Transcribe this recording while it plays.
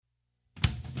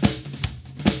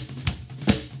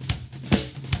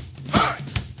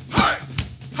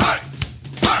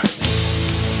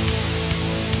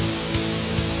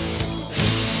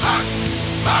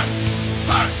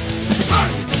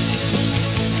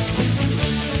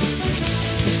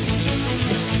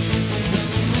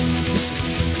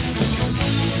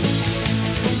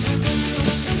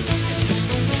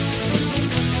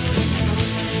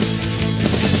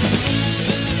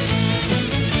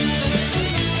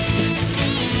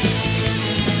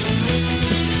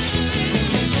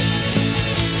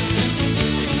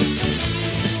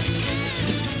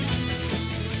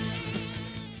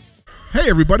Hey,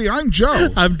 everybody, I'm Joe.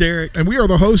 I'm Derek. And we are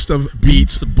the host of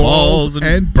Beats, Balls,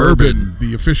 and Bourbon,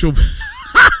 the official...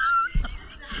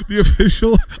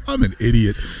 I'm an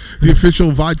idiot. The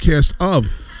official vodcast of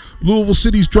Louisville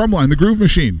City's Drumline, the Groove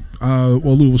Machine.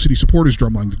 Louisville City supporters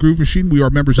Drumline, the Groove Machine. We are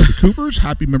members of the Coopers.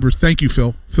 Happy members. Thank you,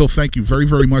 Phil. Phil, thank you very,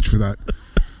 very much for that.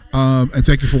 And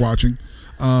thank you for watching.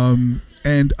 And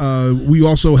we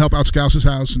also help out Scouse's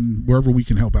house and wherever we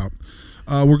can help out.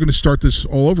 We're going to start this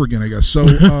all over again, I guess. So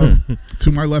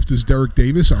to my left is Derek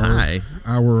Davis, Hi.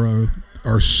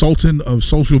 our sultan of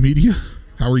social media.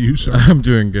 How are you, sir? I'm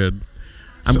doing good.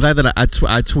 I'm glad that I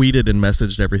tweeted and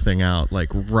messaged everything out like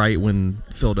right when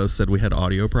Phildo said we had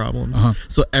audio problems.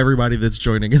 So everybody that's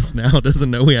joining us now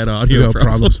doesn't know we had audio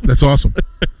problems. That's awesome.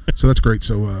 So that's great.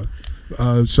 So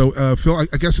Phil, I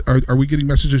guess are we getting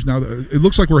messages now? It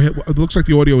looks like it looks like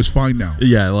the audio is fine now.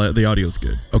 Yeah, the audio is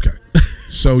good. Okay.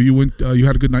 So you went. You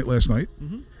had a good night last night.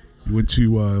 Mm-hmm. You went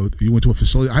to a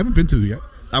facility I haven't been to yet.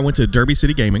 I went to Derby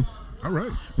City Gaming. All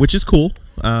right. Which is cool.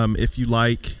 If you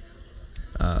like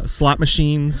slot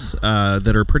machines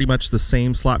that are pretty much the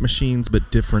same slot machines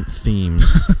but different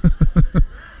themes.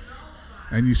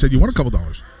 And you said you won a couple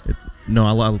dollars. No,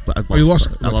 I lost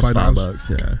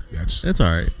 $5. Yeah, it's all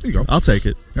right. There you go. I'll take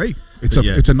it. Hey,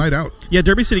 it's a night out. Yeah,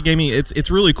 Derby City Gaming.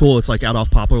 It's really cool. It's like out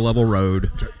off Poplar Level Road.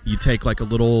 Okay. You take like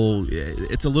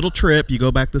it's a little trip. You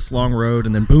go back this long road,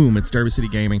 and then boom, it's Derby City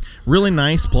Gaming. Really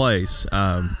nice place.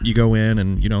 You go in,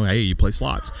 and hey, you play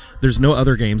slots. There's no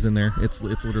other games in there. It's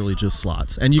literally just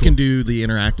slots, and you can do the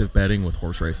interactive betting with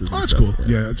horse races. Oh, that's cool.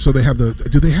 Yeah. So they have Do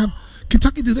they have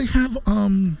Kentucky? Do they have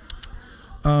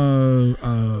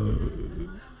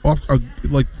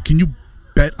can you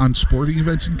bet on sporting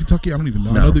events in Kentucky? I don't even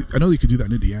know. No. I know you could do that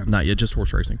in Indiana. Not yet, just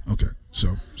horse racing. Okay,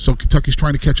 so Kentucky's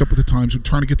trying to catch up with the times. We're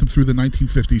trying to get them through the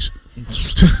 1950s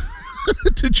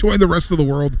to join the rest of the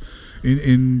world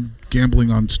in gambling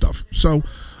on stuff. So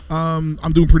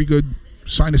I'm doing pretty good.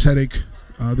 Sinus headache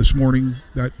this morning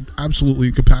that absolutely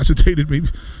incapacitated me.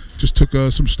 Just took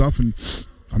some stuff and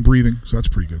I'm breathing, so that's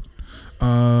pretty good.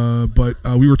 But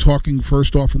we were talking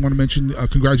first off. We want to mention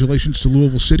congratulations to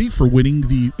Louisville City for winning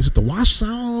is it the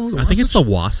Wasatch? I think it's the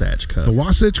Wasatch Cup. The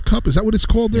Wasatch Cup, is that what it's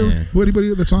called there? Yeah.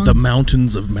 Anybody that's on? The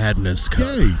Mountains of Madness Cup.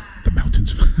 Yay, the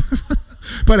Mountains.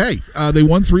 But hey, they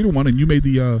won 3-1, and you made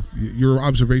your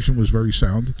observation was very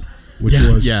sound.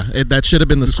 That should have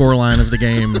been the scoreline of the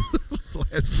game.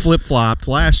 Flip flopped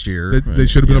last year. They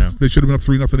should have been up. They should have been up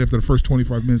 3-0 after the first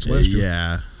 25 minutes last year.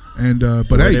 Yeah, and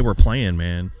but hey, they were playing,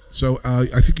 man. So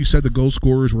I think you said the goal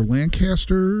scorers were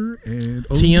Lancaster and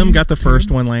Ownby. TM got the first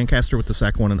one, Lancaster with the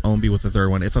second one, and Ownby with the third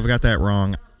one. If I've got that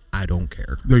wrong, I don't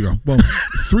care. There you go. Well,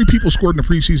 3 people scored in the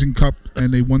preseason cup,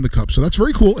 and they won the cup. So that's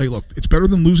very cool. Hey, look, it's better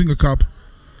than losing a cup.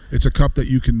 It's a cup that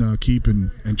you can keep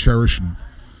and cherish and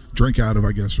drink out of,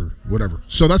 I guess, or whatever.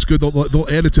 So that's good. They'll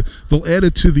add it to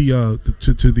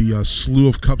the slew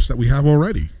of cups that we have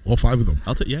already. All 5 of them.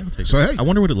 I'll take it. So hey, I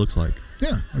wonder what it looks like.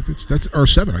 Yeah, that's our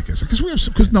 7, I guess. Because we have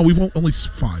we won't only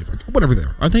 5. Whatever they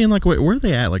are. Aren't they in where are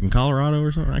they at? Like in Colorado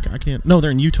or something? I can't. No,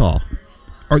 they're in Utah.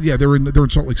 Yeah, they're in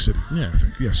Salt Lake City. Yeah, I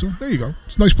think. Yeah, so there you go.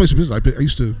 It's a nice place to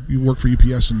visit. You work for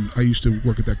UPS, and I used to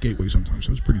work at that Gateway sometimes,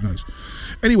 so it's pretty nice.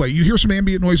 Anyway, you hear some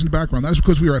ambient noise in the background. That is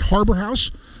because we are at Harbor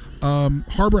House.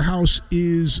 Harbor House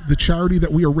is the charity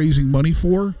that we are raising money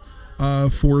for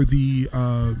the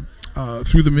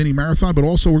through the mini marathon, but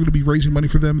also we're going to be raising money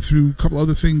for them through a couple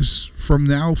other things from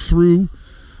now through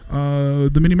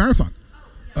the mini marathon,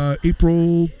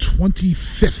 April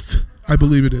 25th, I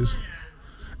believe it is.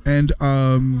 And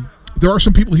there are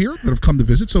some people here that have come to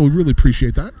visit, so we really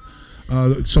appreciate that.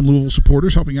 Some Louisville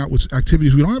supporters helping out with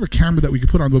activities. We don't have a camera that we can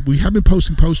put on, but we have been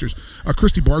posting posters.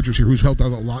 Christy Barger's here, who's helped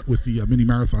out a lot with the mini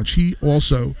marathon. She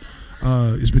also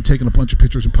has been taking a bunch of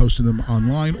pictures and posting them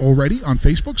online already on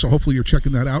Facebook, so hopefully you're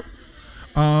checking that out.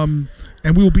 And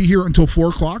we will be here until 4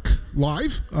 o'clock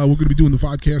live. We're going to be doing the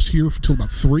podcast here until about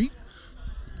 3.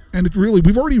 And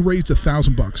we've already raised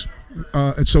 $1,000,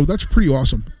 and so that's pretty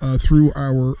awesome through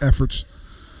our efforts.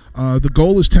 The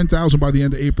goal is $10,000 by the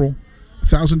end of April.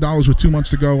 $1,000 with 2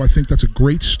 months to go. I think that's a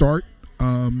great start.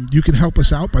 You can help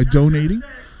us out by donating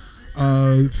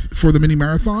for the mini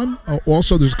marathon.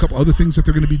 Also, there's a couple other things that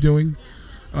they're going to be doing.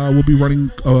 We'll be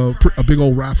running a big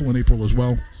old raffle in April as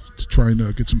well to try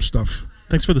and get some stuff.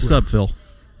 Thanks for the sub, Phil.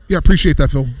 Yeah, appreciate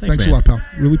that, Phil. Thanks a lot, pal.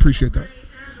 Really appreciate that.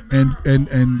 And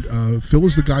Phil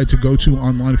is the guy to go to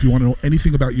online if you want to know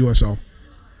anything about USL.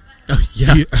 Oh,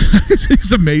 yeah.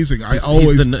 He's amazing. He's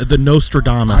the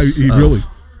Nostradamus. He really.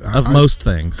 Of most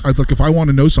things. If I want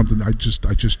to know something, I just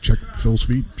check Phil's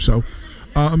feed. So,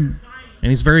 And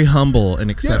he's very humble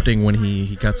and accepting when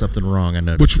he got something wrong. I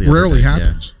noticed, which rarely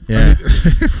happens. Yeah, I mean,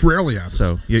 it rarely happens.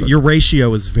 So your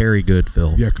ratio is very good,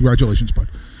 Phil. Yeah, congratulations, bud.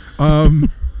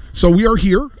 So we are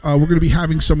here. We're going to be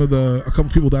having a couple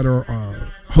people that are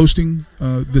hosting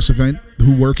this event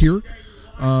who work here.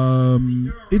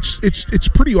 It's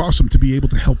pretty awesome to be able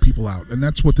to help people out, and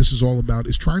that's what this is all about.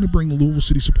 Is trying to bring the Louisville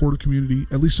City supporter community,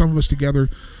 at least some of us,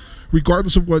 together,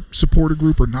 regardless of what supporter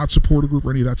group or not supporter group or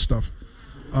any of that stuff.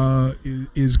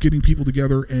 Is getting people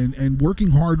together and working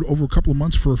hard over a couple of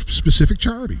months for a specific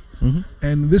charity. Mm-hmm.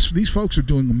 And these folks are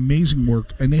doing amazing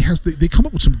work, and they come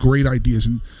up with some great ideas,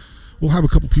 and we'll have a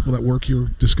couple people that work here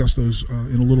discuss those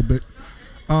in a little bit.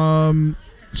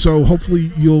 So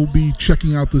hopefully you'll be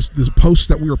checking out this post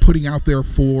that we are putting out there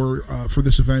for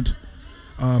this event,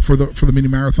 for the mini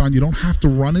marathon. You don't have to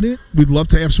run in it. We'd love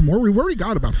to have some more. We've already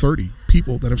got about 30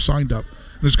 people that have signed up.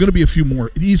 There's going to be a few more.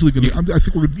 I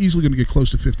think we're easily going to get close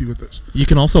to 50 with this. You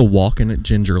can also walk in it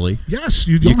gingerly. Yes,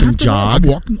 you don't have to jog.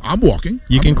 Run. I'm walking.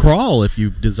 You can crawl if you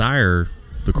desire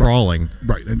the crawling.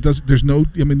 Right. And there's no.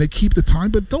 I mean, they keep the time,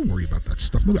 but don't worry about that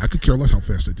stuff. I could care less how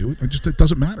fast I do it. It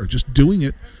doesn't matter. Just doing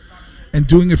it, and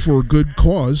doing it for a good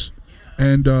cause,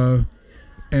 and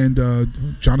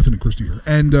Jonathan and Christy here,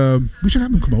 and we should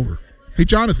have them come over. Hey,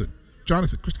 Jonathan,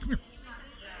 Christy, come here.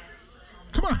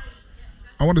 Come on.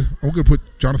 I'm going to put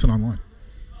Jonathan online.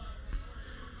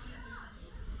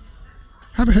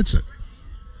 Have a headset.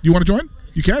 You want to join?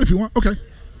 You can if you want. Okay.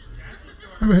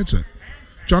 Have a headset.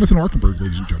 Jonathan Arkenberg,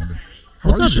 ladies and gentlemen.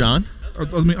 What's up, John?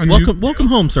 Welcome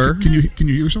home, sir. Can you hear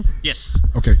yourself? Yes.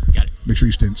 Okay. Got it. Make sure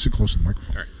you sit close to the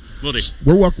microphone. All right. Will do.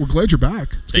 We're glad you're back.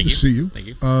 It's good to see you. Thank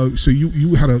you. So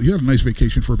you had a nice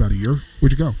vacation for about a year.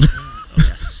 Where'd you go? Oh,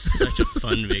 yes. Such a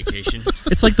fun vacation.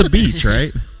 It's like the beach,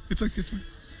 right?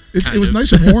 It was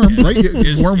nice and warm, right?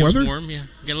 Warm weather? It was warm, yeah.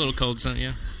 Got a little cold,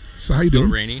 yeah. So how you doing? A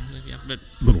little rainy, yeah, but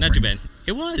not too bad.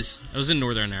 It was. I was in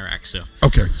northern Iraq, so.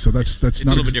 Okay, so that's it's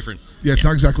not a little bit different. Yeah, it's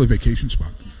not exactly a vacation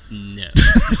spot. No.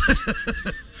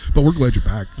 But we're glad you're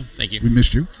back. Thank you. We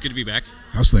missed you. It's good to be back.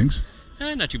 How's things?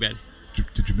 Not too bad.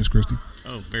 Did you miss Christy?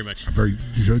 Oh, very much.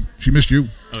 You should. She missed you.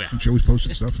 Oh, yeah. And she always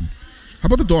posted stuff. And how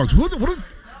about the dogs? What are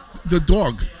the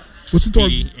dog? What's the dog?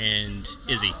 Dee and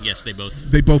Izzy. Yes, they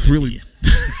both really.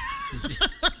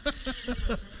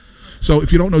 So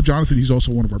if you don't know Jonathan, he's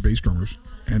also one of our bass drummers,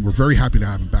 and we're very happy to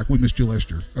have him back. We missed you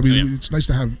last year. I mean, It's nice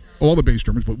to have all the bass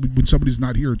drummers, but when somebody's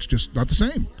not here, it's just not the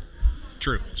same.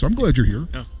 True. So I'm glad you're here.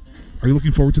 Oh. Are you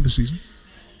looking forward to the season?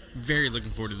 Very looking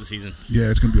forward to the season. Yeah,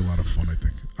 it's going to be a lot of fun, I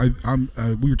think.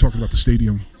 We were talking about the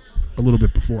stadium a little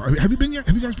bit before. Have you been yet?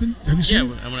 Have you guys been? Have you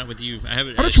seen it? Yeah, I went out with you. I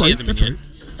haven't. Oh, that's right. That's right.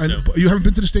 And you haven't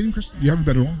been to the stadium, Chris? You haven't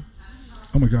been at all?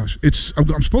 Oh, my gosh.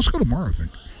 I'm supposed to go tomorrow, I think.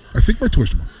 I think my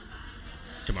tour's tomorrow.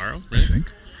 Tomorrow? Really? I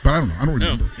think. But I don't know. I don't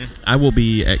remember. Oh, yeah. I will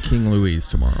be at King Louis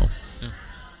tomorrow. Oh.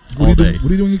 What are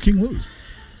you doing at King Louis?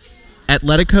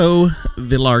 Atletico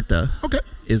Villarta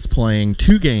is playing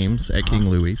 2 games at King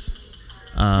Louis.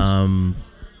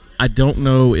 I don't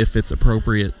know if it's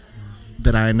appropriate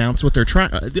that I announce what they're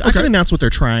trying. I can announce what they're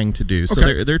trying to do.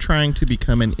 So they're trying to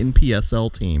become an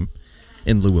NPSL team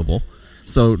in Louisville.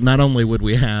 So not only would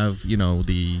we have,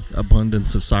 the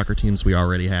abundance of soccer teams we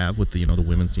already have with the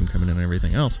women's team coming in and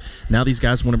everything else. Now these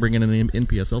guys want to bring in an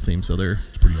NPSL team, so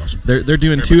it's pretty awesome. They're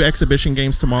doing 2 exhibition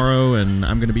games tomorrow, and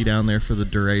I'm going to be down there for the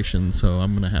duration. So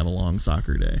I'm going to have a long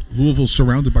soccer day. Louisville's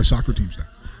surrounded by soccer teams now.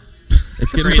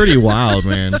 It's getting pretty wild,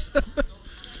 man.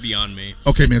 It's beyond me.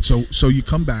 Okay, man. So you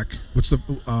come back. What's the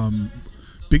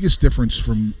biggest difference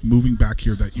from moving back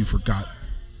here that you forgot?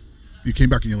 You came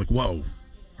back and you're like, whoa.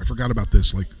 I forgot about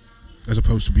this, like, as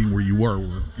opposed to being where you were,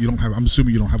 where you don't have. I'm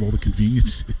assuming you don't have all the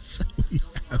conveniences that we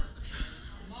have.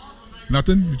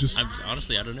 Nothing. You just.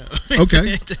 Honestly, I don't know.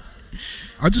 Okay.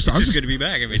 It's just good to be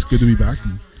back. I mean, it's good to be back.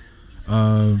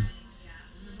 And,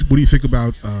 what do you think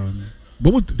about?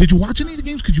 Did you watch any of the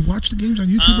games? Could you watch the games on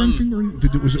YouTube or anything?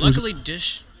 Luckily,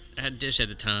 I had Dish at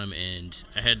the time, and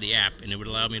I had the app, and it would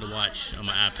allow me to watch on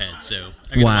my iPad. So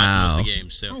I could watch most of the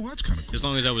games. So that's kind of cool. As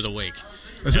long as I was awake.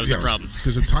 That was the problem.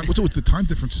 Because the time. What's the time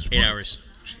difference? 8 hours.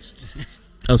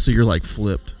 Oh, so you're like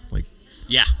flipped, like.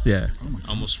 Yeah. Yeah. Oh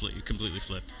almost flipped, completely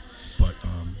flipped. But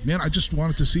man, I just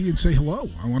wanted to see you and say hello.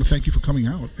 I want to thank you for coming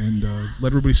out and let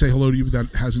everybody say hello to you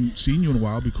that hasn't seen you in a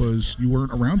while because you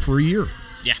weren't around for a year.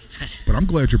 Yeah. But I'm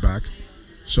glad you're back.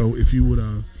 So if you would,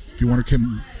 if you want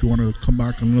to come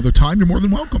back another time, you're more than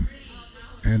welcome.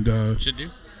 And should do.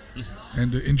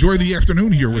 And enjoy the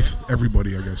afternoon here with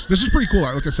everybody. I guess this is pretty cool.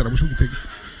 Like I said,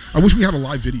 I wish we had a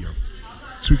live video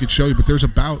so we could show you. But there's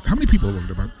about how many people are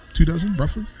there? About 24,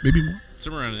 roughly, maybe more.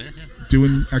 Somewhere around there. Yeah.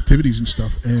 Doing activities and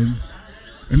stuff, and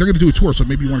they're going to do a tour. So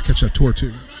maybe you want to catch that tour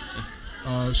too.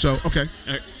 So okay.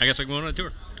 All right, I guess I'm going on a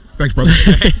tour. Thanks, brother.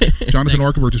 Jonathan Thanks.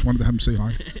 Arkenberg, just wanted to have him say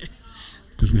hi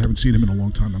because we haven't seen him in a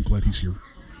long time. I'm glad he's here.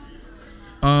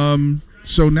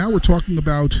 So now we're talking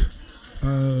about.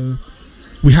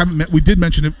 We haven't met. We did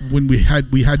mention it when we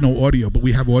had no audio, but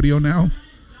we have audio now.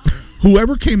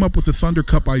 Whoever came up with the Thunder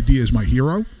Cup idea is my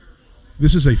hero.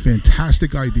 This is a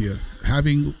fantastic idea.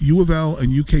 Having U of L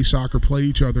and UK Soccer play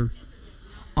each other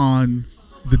on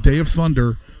the Day of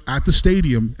Thunder at the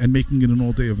stadium and making it an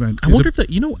all-day event. I wonder if that,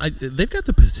 they've got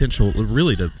the potential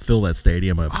really to fill that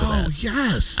stadium up for that. Oh,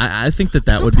 yes. I think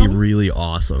that would be really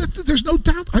awesome. There's no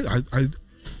doubt.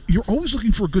 You're always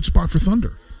looking for a good spot for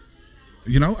Thunder.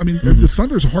 The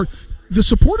Thunder is the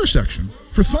supporter section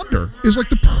for Thunder is like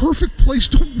the perfect place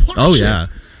to watch it. Oh, yeah.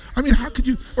 I mean, how could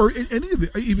you, or any of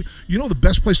the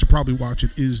best place to probably watch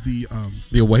it is the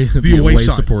away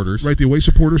side, supporters, right? The away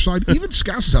supporter side, even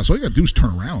Scous's house. All you got to do is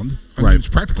turn around. I mean, it's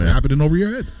practically happening over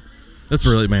your head. That's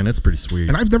that's pretty sweet.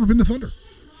 And I've never been to Thunder.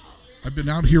 I've been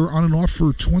out here on and off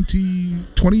for 20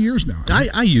 years now.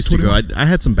 I used to go. I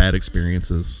had some bad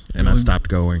experiences, and I stopped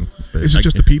going. But is it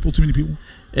just the people? Too many people?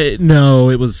 No,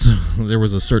 it was. There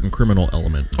was a certain criminal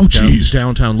element. Oh, jeez.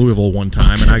 Downtown Louisville one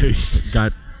time, and I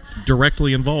got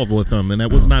directly involved with them, and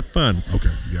that was not fun. Okay,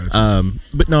 yeah.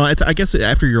 But no, I guess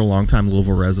after you're a longtime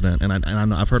Louisville resident, and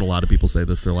I've heard a lot of people say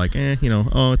this. They're like,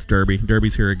 it's Derby.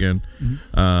 Derby's here again,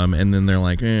 and then they're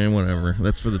like, whatever.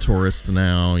 That's for the tourists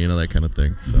now, that kind of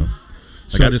thing.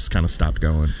 So I just kind of stopped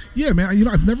going. Yeah, man.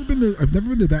 I've never been to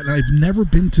that, and I've never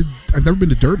been to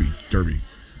Derby,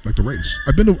 like the race.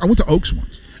 I went to Oaks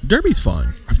once. Derby's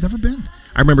fun. I've never been.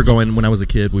 I remember going when I was a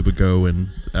kid. We would go and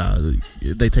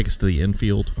they take us to the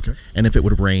infield. Okay. And if it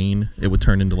would rain, it would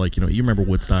turn into you remember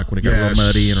Woodstock when it got real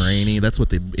muddy and rainy. That's what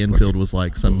the infield was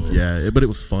like. But it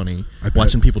was funny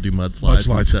watching people do mudslides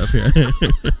and stuff. Yeah.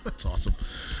 That's awesome.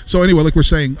 So anyway, like we're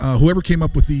saying, whoever came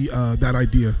up with that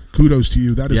idea, kudos to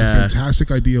you. That is a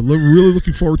fantastic idea. Really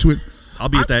looking forward to it. I'll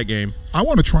be at that game. I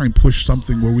want to try and push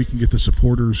something where we can get the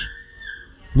supporters,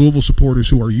 Louisville supporters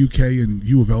who are UK and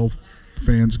U of L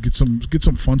fans, get some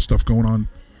fun stuff going on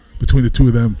between the two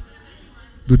of them,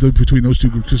 between those two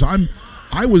groups. Because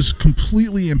I was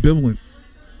completely ambivalent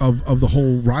of the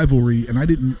whole rivalry, and I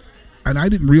didn't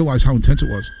realize how intense it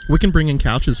was. We can bring in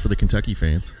couches for the Kentucky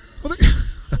fans.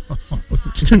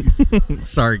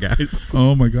 Sorry, guys.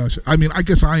 Oh my gosh. I mean, I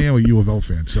guess I am a U of L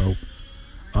fan, so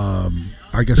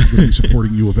I guess I'm going to be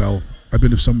supporting U of L. I've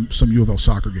been to some U of L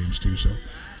soccer games too, so.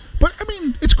 But I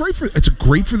mean, it's great for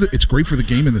the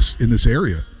game in this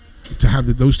area to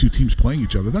have those two teams playing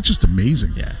each other. That's just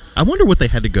amazing. Yeah, I wonder what they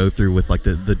had to go through with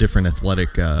the different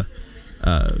athletic,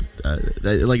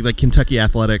 like Kentucky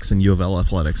athletics and U of L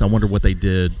athletics. I wonder what they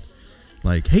did.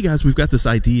 Like, hey guys, we've got this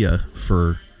idea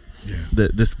for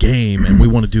this game, and we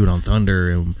want to do it on Thunder,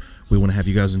 and we want to have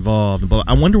you guys involved. But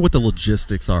I wonder what the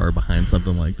logistics are behind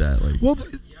something like that. Like,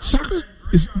 soccer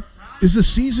is the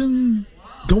season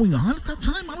going on at that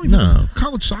time? I don't even know.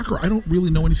 College soccer, I don't really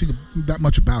know anything that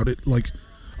much about it, like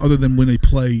other than when they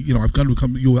play. I've gone to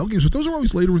some UL games, but those are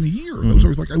always later in the year. Those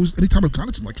are always anytime I've gone,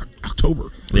 it's in like October.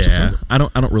 Yeah, September. I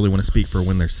don't really want to speak for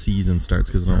when their season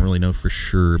starts because I don't really know for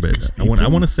sure. But I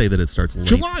want to say that it starts late.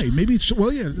 July, maybe.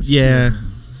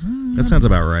 That sounds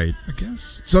about right. I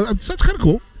guess so. That's kind of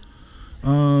cool.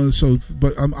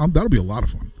 But that'll be a lot of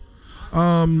fun.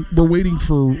 We're waiting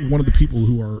for one of the people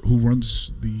who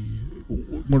runs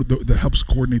that helps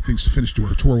coordinate things to finish to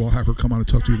our tour. We'll have her come on and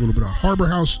talk to you a little bit about Harbor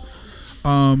House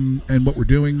and what we're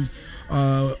doing.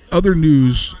 Other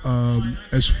news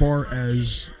as far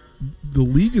as the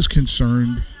league is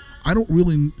concerned, I don't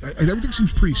really. Everything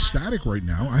seems pretty static right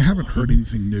now. I haven't heard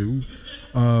anything new.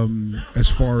 As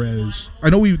far as I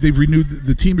know,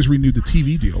 the team has renewed the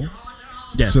TV deal.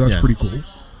 Yeah, so that's pretty cool.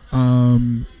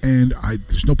 And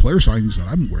there's no player signings that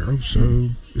I'm aware of, so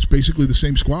it's basically the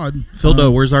same squad.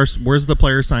 Phildo, where's the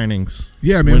player signings?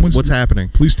 Yeah, man. What's happening?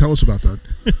 Please tell us about that.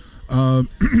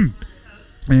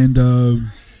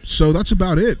 So that's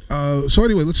about it. So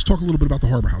anyway, let's talk a little bit about the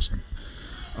Harbor House thing.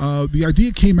 The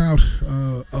idea came out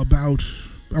about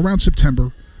around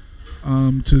September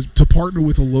to partner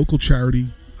with a local charity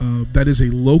that is a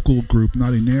local group,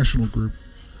 not a national group.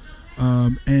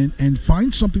 And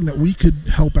find something that we could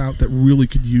help out that really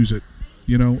could use it,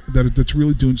 that's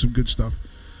really doing some good stuff.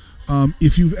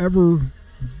 If you've ever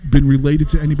been related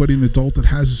to anybody, an adult that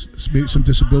has some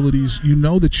disabilities,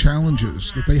 the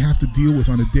challenges that they have to deal with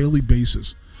on a daily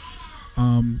basis.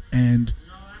 And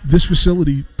this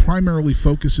facility primarily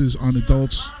focuses on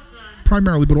adults,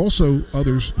 but also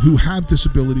others who have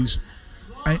disabilities,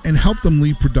 and help them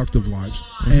lead productive lives.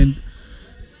 Mm-hmm. And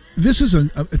this is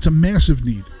it's a massive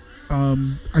need.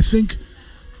 I think,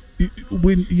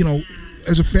 when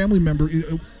as a family member,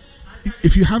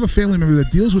 if you have a family member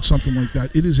that deals with something like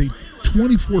that, it is a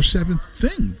 24/7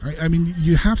 thing. I mean,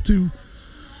 you have to.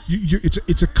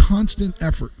 It's a constant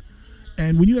effort,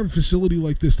 and when you have a facility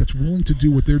like this that's willing to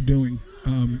do what they're doing,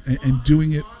 and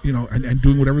doing it, and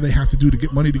doing whatever they have to do to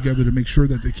get money together to make sure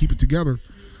that they keep it together.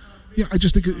 Yeah, I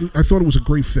just think I thought it was a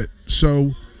great fit.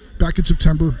 So back in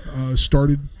September,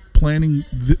 started planning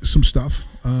some stuff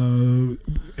and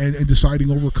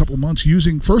deciding over a couple months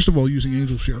first of all using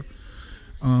Angel Share.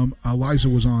 Liza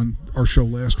was on our show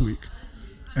last week,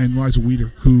 and Liza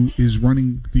Weeder, who is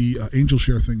running the Angel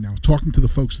Share thing now, talking to the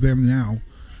folks there now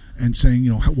and saying,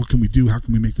 what can we do? How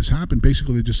can we make this happen?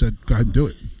 Basically, they just said, go ahead and do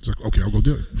it. It's like, okay, I'll go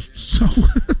do it.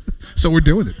 So we're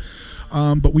doing it.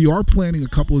 But we are planning a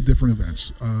couple of different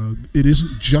events. It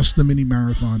isn't just the mini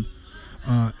marathon.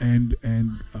 And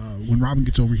when Robin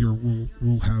gets over here,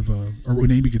 we'll have, or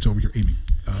when Amy gets over here, Amy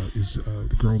is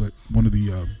the girl that one of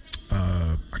the,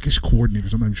 I guess,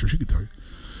 coordinators. I'm not even sure she could tell you.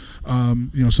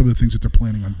 Some of the things that they're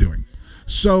planning on doing.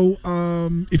 So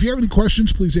if you have any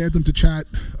questions, please add them to chat.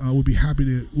 We'll be happy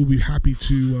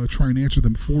to try and answer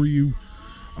them for you.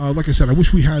 Like I said, I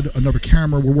wish we had another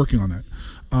camera. We're working on that.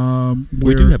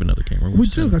 We do have another camera. We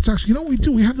do. That's actually, we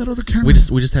do. We have that other camera.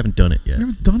 We just haven't done it yet. We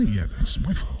haven't done it yet. That's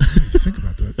my fault. I didn't think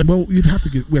about that. Well, we have to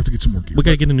get some more gear. We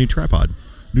gotta get a new tripod.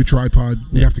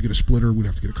 We'd have to get a splitter. We'd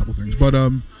have to get a couple things. But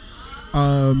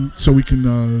so we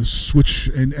can switch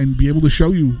and be able to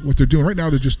show you what they're doing. Right now,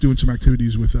 they're just doing some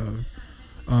activities with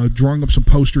drawing up some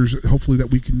posters. Hopefully,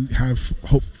 that we can have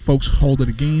folks hold at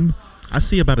a game. I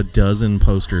see about a dozen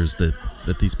posters that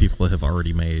these people have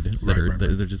already made.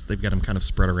 They're just they've got them kind of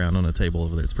spread around on a table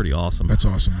over there. It's pretty awesome. That's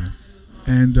awesome, man.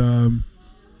 And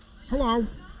hello,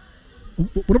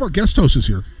 one of our guest hosts is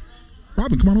here.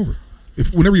 Robin, come on over.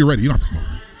 Whenever you're ready, you don't have to come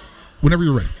over. Whenever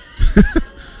you're ready.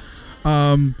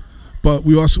 But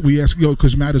we asked,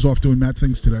 because Matt is off doing Matt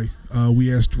things today.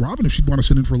 We asked Robin if she'd want to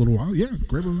sit in for a little while. Yeah,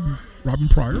 grab Robin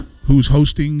Pryor, who's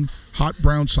hosting Hot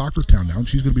Brown Soccer Town now, and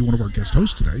she's going to be one of our guest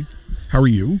hosts today. How are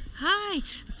you? Hi.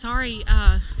 Sorry.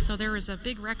 So there was a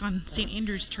big wreck on St.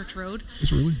 Andrew's Church Road.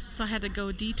 Is really? So I had to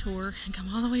go detour and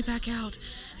come all the way back out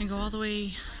and go all the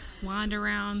way, wind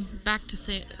around back to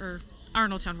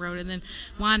Arnoldtown Road, and then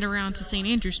wind around to St.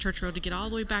 Andrew's Church Road to get all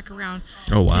the way back around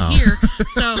to here.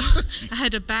 So I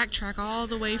had to backtrack all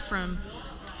the way from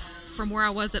where I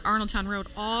was at Arnoldtown Road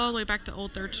all the way back to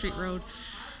Old 3rd Street Road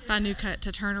by New Cut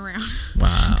to turn around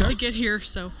to get here.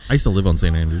 So I used to live on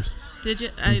St. Andrews. Did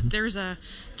you? There was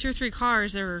 2 or 3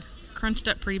 cars that were crunched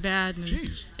up pretty bad, and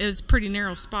Jeez. It was a pretty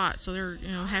narrow spot, so they're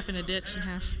half in a ditch and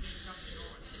half.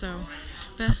 So,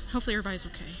 but hopefully everybody's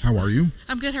okay. How are you?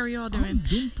 I'm good. How are you all doing? I'm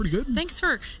doing pretty good. Thanks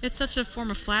it's such a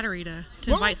form of flattery to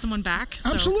invite someone back.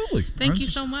 So absolutely. Thank you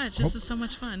so much. This is so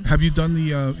much fun. Have you done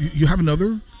you have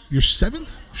your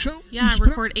 7th show? Yeah, I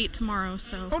record 8 tomorrow.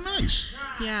 So. Oh, nice.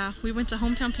 Yeah, we went to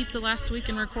Hometown Pizza last week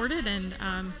and recorded, and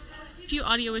few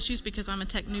audio issues because I'm a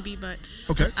tech newbie, but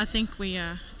okay. I think we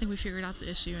figured out the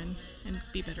issue and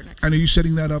be better next time. And are you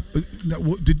setting that up?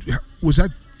 Was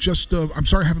that just? I'm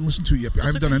sorry, I haven't listened to it yet. I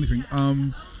haven't done anything. I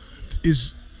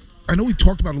know we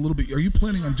talked about it a little bit. Are you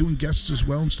planning on doing guests as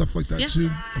well and stuff like that too?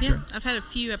 Okay. Yeah. I've had a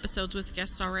few episodes with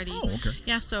guests already. Oh, okay.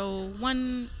 Yeah. So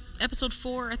episode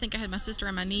 4, I think I had my sister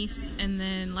and my niece, and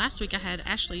then last week I had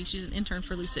Ashley. She's an intern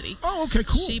for Lou City. Oh, okay,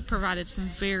 cool. She provided some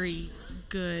very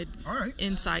good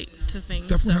insight to things.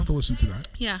 Definitely have to listen to that.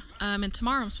 Yeah. And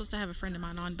tomorrow I'm supposed to have a friend of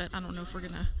mine on, but I don't know if we're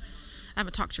gonna. I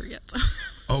haven't talked to her yet. So.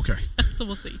 Okay. So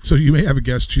we'll see. So you may have a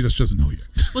guest. She just doesn't know yet.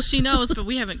 Well, she knows, but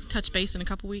we haven't touched base in a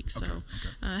couple weeks. Okay,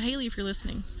 so, okay. Haley, if you're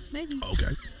listening, maybe.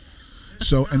 Okay.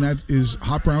 So, and that is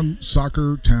Hot Brown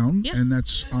Soccer Town, yep. And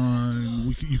that's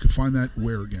on. You can find that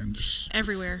where again? Just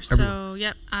everywhere. So,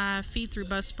 yep, I feed through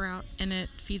Buzzsprout, and it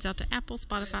feeds out to Apple,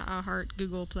 Spotify, iHeart,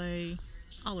 Google Play,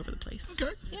 all over the place.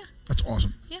 Okay. Yeah. That's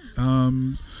awesome. Yeah.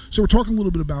 So we're talking a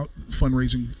little bit about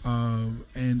fundraising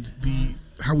and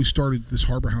how we started this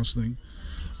Harbor House thing.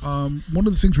 One of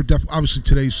the things obviously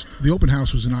the open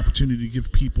house was an opportunity to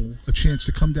give people a chance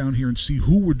to come down here and see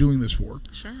who we're doing this for.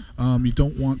 Sure. You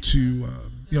don't want to,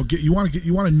 you want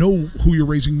to know who you're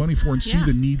raising money for and see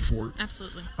the need for it.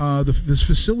 Absolutely. This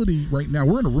facility right now,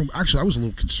 we're in a room. Actually, I was a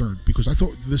little concerned because I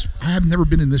thought I have never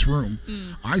been in this room.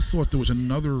 I thought there was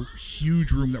another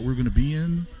huge room that we were going to be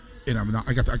in, and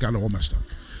I got it all messed up.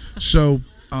 So.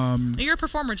 You're a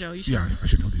performer, Joe. You should. Yeah, I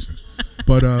should know these things.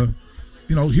 But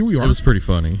here we are. It was pretty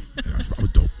funny. Yeah, I was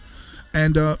dope.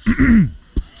 And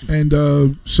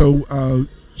so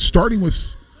starting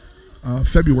with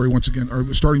February once again,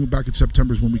 or starting back in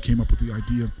September is when we came up with the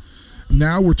idea.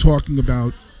 Now we're talking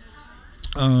about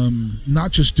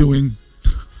not just doing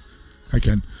Hi,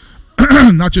 Ken.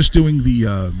 Not just doing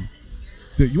the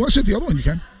you want to sit the other one, you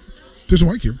can. There's a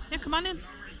mic here. Yeah, come on in.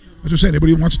 I was just saying,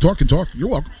 anybody who wants to talk can talk. You're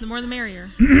welcome. The more the merrier.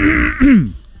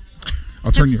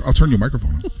 I'll turn your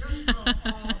microphone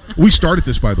on. We started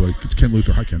this, by the way. It's Ken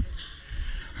Luther. Hi, Ken.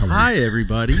 How are you? Hi,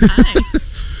 everybody. Hi.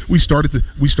 We started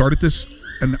this,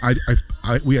 and I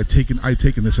had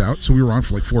taken this out, so we were on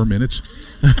for like 4 minutes.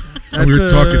 And we were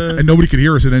talking, and nobody could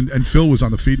hear us. And Phil was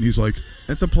on the feed, and he's like,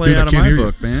 "That's a play out of my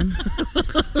book, man."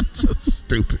 So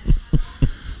stupid.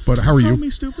 But how are you? Call me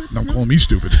stupid? No, I'm calling me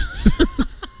stupid.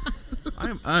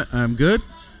 I'm good.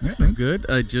 Yeah, I'm good.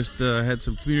 I just had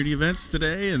some community events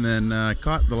today, and then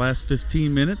caught the last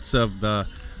 15 minutes of the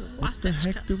what the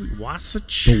heck Cup. do we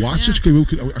Wasatch? The Wasatch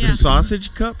Yeah.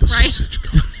 Sausage Cup. The Right. Sausage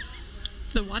Cup.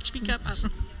 The Watch Me Cup. I don't know.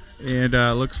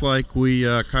 And looks like we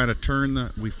kind of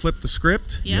flipped the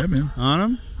script Yeah. Yeah, man. on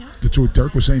them. That's what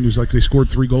Derek was saying. It was like they scored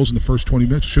 3 goals in the first 20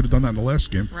 minutes. Should have done that in the last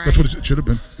game. Right. That's what it should have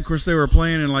been. Of course, they were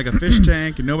playing in like a fish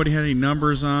tank, and nobody had any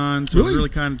numbers on, so it was Really? really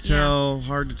kind of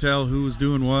hard to tell who was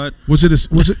doing what. Was it at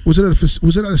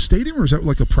a stadium, or was that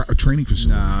like a training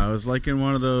facility? No, it was like in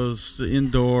one of those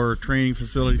indoor training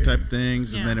facility type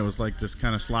things, and Yeah. then it was like this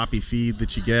kind of sloppy feed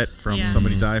that you get from Yeah.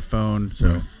 somebody's iPhone. So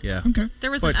Right. yeah, Okay. There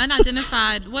was But- an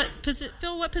unidentified.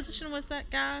 Phil, what position was that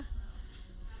guy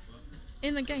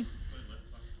in the game?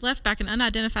 Left back, an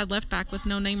unidentified left back with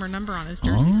no name or number on his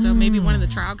jersey. So maybe one of the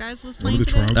trial guys was One playing of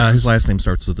the today. trial- His last name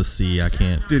starts with a C. I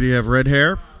can't. did he have red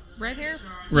hair? Red hair.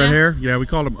 Red Yeah. hair? Yeah, we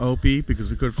called him Opie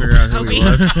because we couldn't figure out who he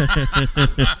Opie.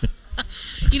 was.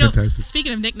 You know, fantastic.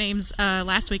 speaking of nicknames,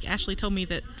 last week Ashley told me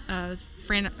that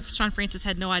Sean Francis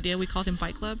had no idea we called him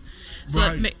Fight Club, so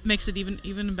Right. that makes it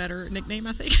even a better nickname,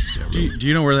 I think. do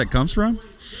you know where that comes from?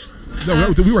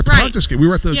 No, we were at the right. practice game. We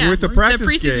were at the. Yeah. We were at the practice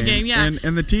preseason game, yeah.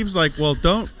 and the team's like, well,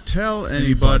 don't tell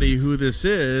anybody who this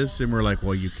is, and we're like,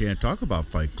 well, you can't talk about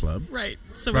Fight Club. Right.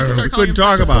 So Right, we right. start We calling couldn't him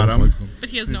talk Fight Club, about him. but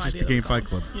he has no It just idea. became what we Fight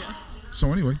call Club. him. Yeah.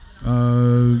 So anyway,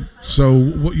 so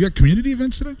what, you had community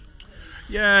events today?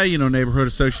 Yeah, neighborhood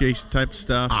association type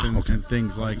stuff Okay. and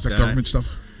things like Is that government stuff?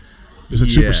 Is it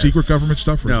super Yes. secret government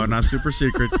stuff? Or No, is it- not super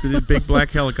secret. The big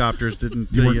black helicopters didn't,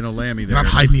 You weren't- land me You're there.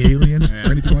 not hiding the aliens Yeah.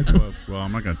 or anything like that. Well,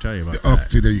 I'm not going to tell you about Oh, that.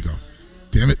 see, there you go.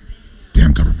 Damn it,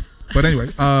 damn government. But anyway,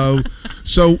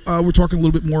 so we're talking a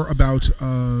little bit more about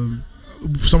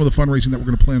some of the fundraising that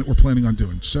we're planning on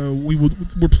doing. So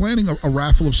we're planning a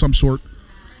raffle of some sort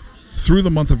through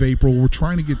the month of April. We're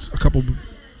trying to get a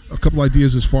couple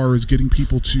ideas as far as getting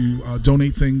people to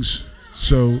donate things.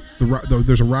 So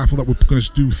there's a raffle that we're going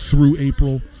to do through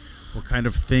April. What kind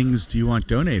of things do you want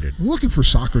donated? We're looking for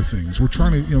soccer things. We're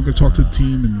trying to, going to talk to the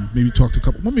team and maybe talk to a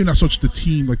couple. Well, maybe not so much the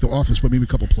team, like the office, but maybe a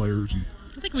couple players. And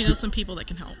I think we know some people that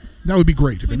can help. that would be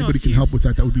great. If We know anybody a can few. help with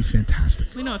that, that would be fantastic.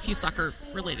 We know a few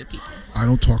soccer-related people. I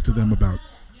don't talk to them about,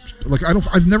 like,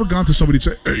 I've never gone to somebody and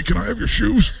say, "Hey, can I have your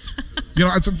shoes?"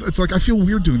 It's like I feel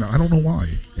weird doing that. I don't know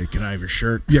why. Hey, can I have your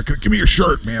shirt? Yeah, give me your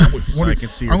shirt, man. I can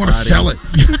see your I want to body. sell it.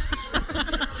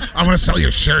 I want to sell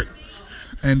your shirt.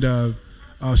 And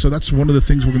so that's one of the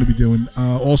things we're going to be doing.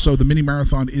 Also, the mini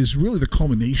marathon is really the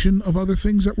culmination of other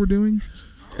things that we're doing.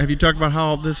 Have you talked about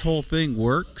how this whole thing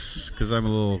works? Because I'm a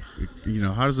little,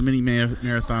 how does the mini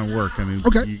marathon work? I mean,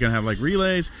 Okay. you're going to have like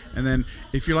relays, and then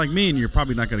if you're like me and you're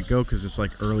probably not going to go because it's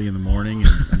like early in the morning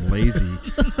and lazy,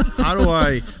 how do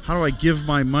I give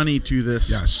my money to this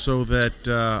so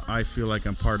that I feel like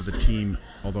I'm part of the team,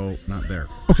 although not there?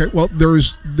 Okay, well, there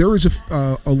is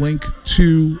a link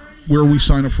to where we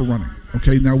sign up for running.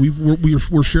 Okay, now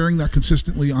we're sharing that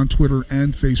consistently on Twitter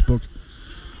and Facebook.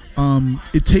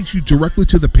 It takes you directly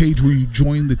to the page where you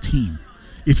join the team.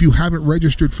 If you haven't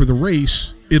registered for the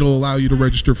race, it'll allow you to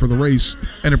register for the race,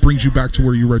 and it brings you back to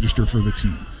where you register for the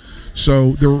team.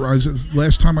 So there was,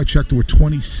 last time I checked, there were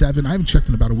 27. I haven't checked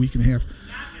in about a week and a half.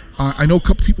 I know a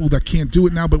couple people that can't do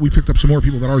it now, but we picked up some more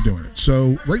people that are doing it.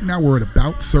 So right now we're at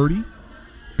about 30.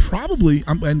 Probably,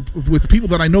 and with people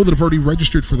that I know that have already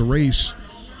registered for the race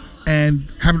and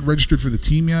haven't registered for the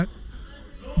team yet,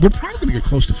 we're probably going to get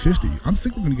close to 50. I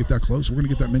think we're going to get that close. We're going to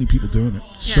get that many people doing it.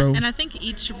 Yeah, So, and I think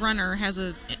each runner has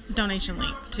a donation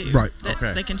link too. Right. That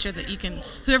Okay. they can share that you can,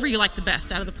 whoever you like the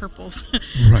best out of the purples,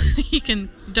 right. you can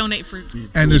donate for.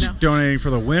 And Is there's donating for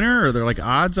the winner? Are there like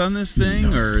odds on this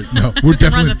thing, or is no, we're Run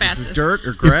definitely the fastest. dirt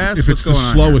or grass? If it's What's the going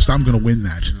on slowest, I'm going to win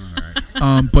that. here?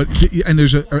 All right. But and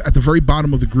there's at the very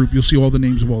bottom of the group, you'll see all the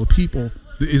names of all the people.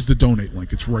 There is the donate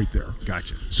link. It's right there.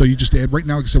 Gotcha. So you just add right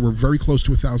now. Like I said, we're very close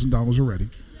to $1,000 already,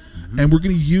 and we're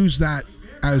going to use that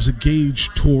as a gauge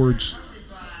towards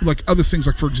like other things.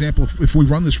 Like for example, if we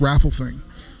run this raffle thing,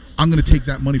 I'm going to take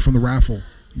that money from the raffle,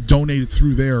 donate it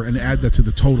through there, and add that to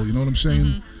the total. You know what I'm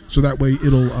saying? so that way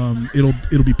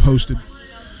it'll be posted.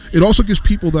 It also gives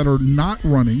people that are not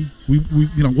running.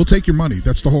 We'll take your money.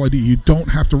 That's the whole idea. You don't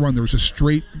have to run. There's a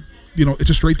straight. It's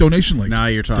a straight donation link. Now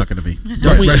you're talking to me.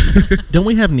 Don't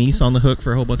we have Nice on the hook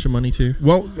for a whole bunch of money too?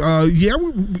 Well, yeah,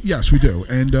 yes, we do,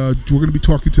 and we're going to be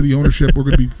talking to the ownership. We're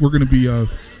going to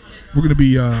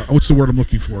be what's the word I'm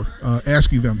looking for?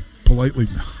 Asking them politely.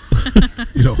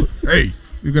 Hey,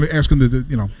 you're going to ask them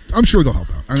to. I'm sure they'll help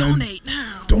out. Donate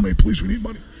now. Donate, please. We need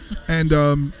money. And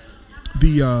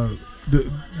the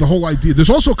whole idea. There's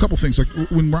also a couple things like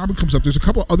when Robin comes up. There's a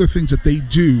couple other things that they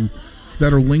do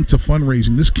that are linked to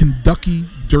fundraising. This Kentucky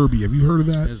Derby, have you heard of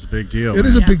that? It's a big deal. It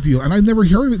is a big deal, and I never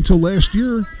heard of it until last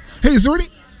year. Hey, is there any?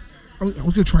 We're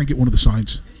going to try and get one of the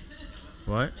signs.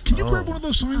 What? Can you grab one of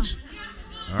those signs?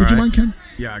 All Would you right. mind, Ken?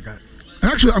 Yeah, I got it.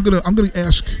 And actually, I'm gonna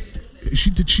ask.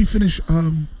 Did she finish?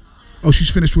 She's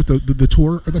finished with the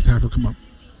tour. I'd like to have her come up.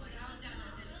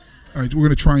 All right, we're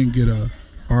gonna try and get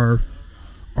our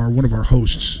one of our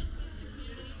hosts.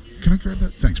 Can I grab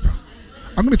that? Thanks, pal.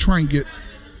 I'm gonna try and get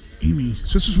Amy.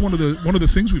 So this is one of the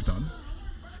things we've done.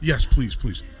 Yes, please.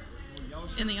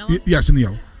 In the yellow? Yes, in the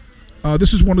yellow.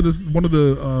 This is one of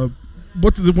the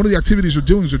activities they're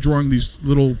doing is they're drawing these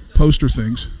little poster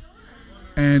things,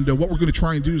 and what we're going to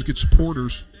try and do is get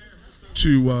supporters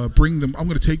to bring them. I'm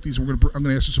going to take these. I'm going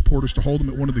to ask the supporters to hold them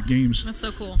at one of the games. That's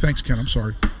so cool. Thanks, Ken. I'm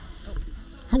sorry.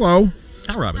 Hello.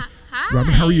 Hi, Robin. Hi.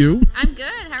 Robin, how are you? I'm good.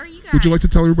 How are you guys? Would you like to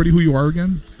tell everybody who you are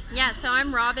again? Yeah, so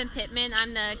I'm Robin Pittman.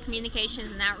 I'm the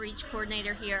Communications and Outreach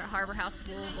Coordinator here at Harbor House of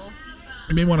Louisville.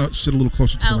 You may want to sit a little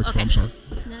closer to the microphone. Okay. I'm sorry.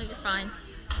 No, you're fine.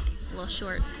 A little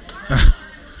short.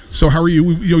 So how are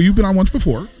you? You've been on once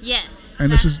before. Yes. And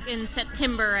back this is in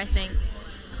September, I think.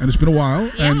 And it's been a while.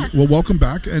 Yeah. And well, welcome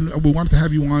back. And we wanted to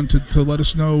have you on to let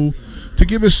us know, to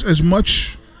give us as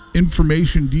much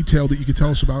information, detail that you could tell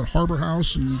us about Harbor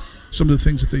House and some of the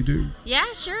things that they do. Yeah,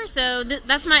 sure. So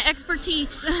that's my expertise.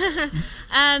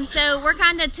 So we're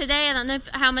kind of today, I don't know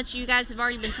how much you guys have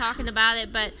already been talking about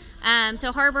it, but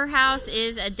so Harbor House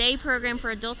is a day program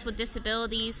for adults with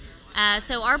disabilities.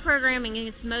 So our programming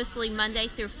is mostly Monday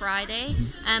through Friday,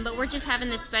 but we're just having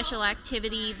this special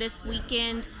activity this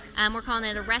weekend. We're calling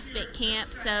it a respite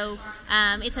camp. So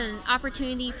it's an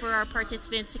opportunity for our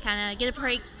participants to kind of get a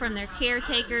break from their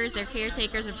caretakers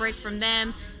a break from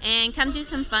them, and come do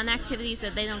some fun activities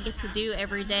that they don't get to do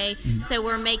every day. So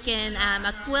we're making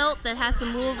a quilt that has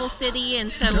some Louisville City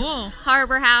and some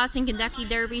Harbor House and Kentucky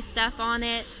Derby stuff on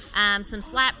it. Some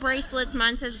slap bracelets.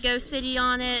 Mine says Go City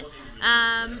on it.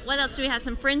 What else do we have?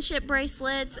 Some friendship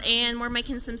bracelets, and we're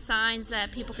making some signs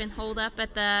that people can hold up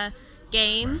at the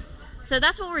games. So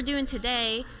that's what we're doing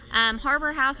today.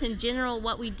 Harbor House in general,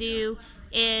 what we do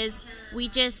is we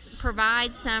just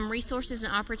provide some resources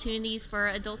and opportunities for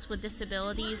adults with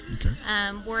disabilities.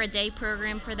 We're a day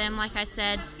program for them, like I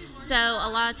said. So a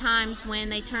lot of times when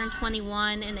they turn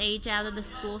 21 and age out of the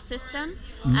school system,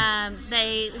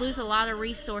 they lose a lot of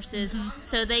resources.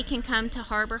 So they can come to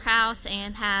Harbor House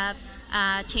and have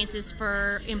chances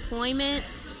for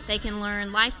employment. They can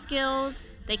learn life skills.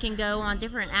 They can go on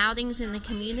different outings in the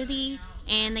community,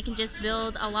 and they can just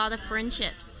build a lot of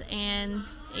friendships and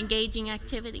engaging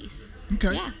activities.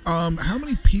 Okay. Yeah. How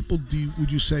many people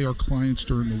would you say are clients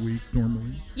during the week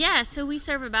normally? Yeah, so we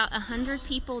serve about 100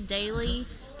 people daily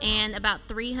and about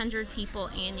 300 people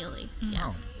annually. Yeah.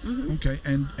 Wow. Okay,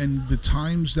 and the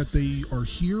times that they are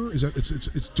here, is it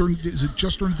just during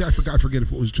the day? I forget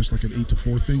if it was just like an 8 to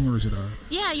 4 thing, or is it a?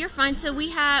 Yeah, you're fine. So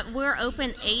we're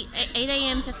open 8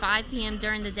 a.m. to 5 p.m.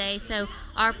 during the day. So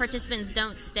our participants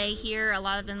don't stay here. A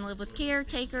lot of them live with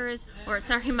caretakers, or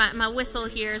sorry, my whistle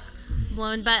here is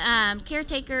blown, but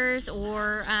caretakers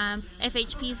or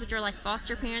FHPs, which are like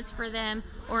foster parents for them,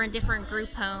 or in different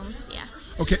group homes. Yeah.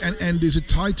 Okay, and is it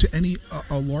tied to any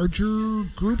a larger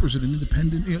group, or is it an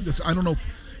independent? I don't know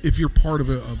if you're part of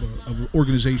an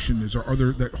organization. Are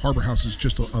there that Harbor House is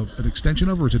just an extension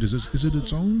of, or is it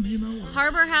its own?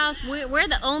 Harbor House. We're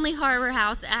the only Harbor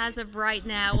House as of right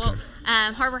now. Okay.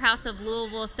 Well, Harbor House of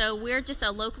Louisville. So we're just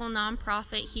a local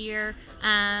nonprofit here,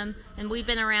 and we've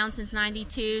been around since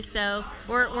 '92. So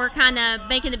we're kind of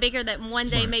making it bigger. That one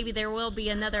day maybe there will be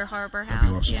another Harbor House. That'd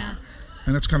be awesome. Yeah.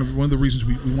 And that's kind of one of the reasons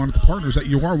we wanted to partner, is that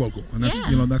you are local, and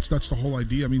that's that's the whole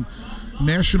idea. I mean,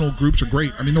 national groups are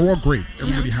great. I mean, they're all great.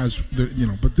 Everybody has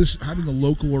but this, having a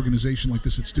local organization like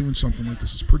this that's doing something like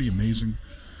this is pretty amazing.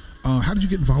 How did you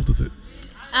get involved with it?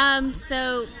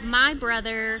 So my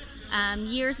brother,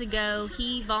 years ago,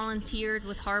 he volunteered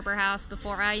with Harbor House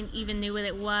before I even knew what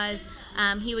it was.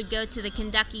 He would go to the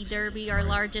Kentucky Derby, our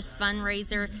largest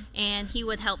fundraiser, and he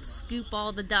would help scoop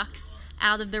all the ducks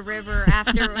out of the river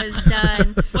after it was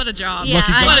done. What a job.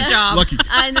 Yeah, What a job. Lucky.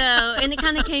 I know, and it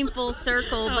kind of came full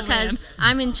circle because man.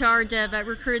 I'm in charge of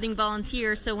recruiting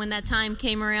volunteers. So when that time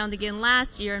came around again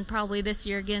last year, and probably this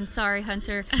year again, sorry,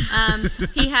 Hunter,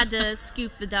 he had to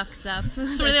scoop the ducks up. So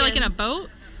were they like in a boat?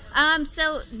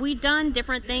 So we've done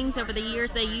different things over the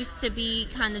years. They used to be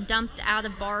kind of dumped out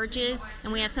of barges,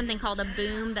 and we have something called a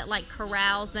boom that like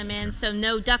corrals them in, so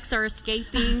no ducks are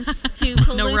escaping to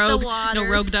pollute the waters. No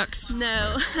rogue ducks.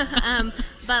 No.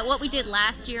 But what we did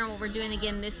last year and what we're doing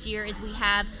again this year is we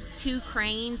have 2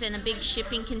 cranes and a big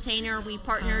shipping container. We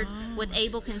partnered with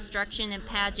Able Construction and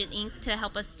Paget Inc. to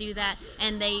help us do that,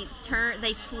 and they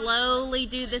slowly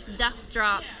do this duck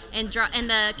drop and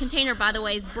the container, by the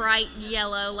way, is bright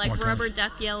yellow, like rubber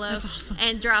duck yellow. That's awesome.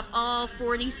 And drop all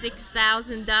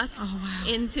 46,000 ducks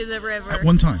into the river At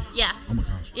one time? Yeah. Oh my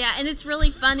gosh. Yeah, and it's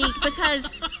really funny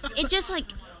because it just like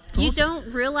you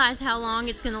don't realize how long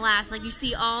it's going to last. Like you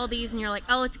see all these and you're like,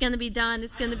 oh, it's going to be done.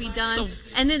 It's going to be done.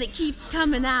 And then it keeps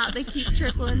coming out. They keep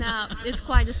trickling out. It's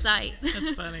quite a sight.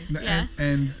 That's funny. Yeah.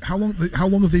 And how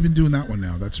long have they been doing that one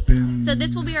now? That's been... So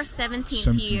this will be our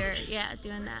 17th year. Yeah,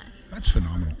 doing that. That's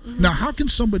phenomenal. Now, how can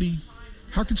somebody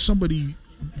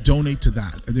donate to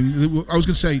that? I mean, I was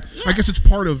going to say, I guess it's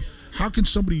part of, how can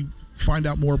somebody find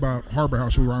out more about Harbor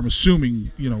House, who I'm assuming,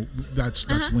 that's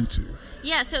linked to?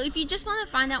 Yeah, so if you just want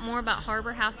to find out more about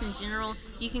Harbor House in general,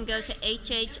 you can go to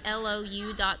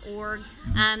hhlou.org.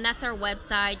 That's our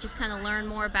website. Just kind of learn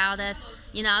more about us.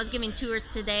 I was giving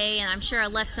tours today, and I'm sure I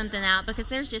left something out because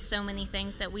there's just so many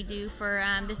things that we do for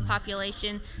this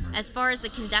population. As far as the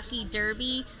Kentucky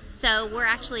Derby, so we're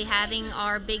actually having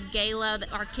our big gala,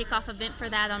 our kickoff event for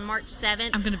that on March 7th.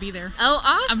 I'm going to be there. Oh,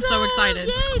 awesome. I'm so excited.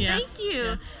 Yay, cool. Thank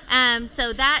you. Yeah.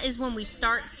 So that is when we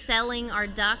start selling our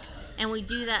ducks, and we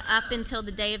do that up until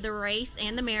the day of the race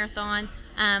and the marathon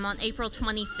on April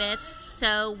 25th.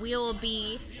 So we'll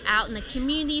be out in the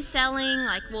community selling,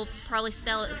 like we'll probably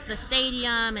sell at the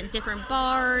stadium and different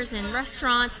bars and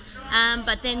restaurants.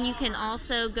 But then you can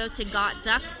also go to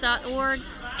gotducks.org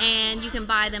and you can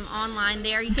buy them online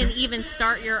there. You can even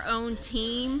start your own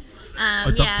team.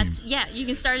 A duck team. Yeah, you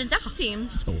can start a duck team.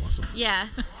 So awesome. Yeah,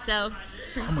 so it's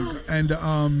pretty cool. And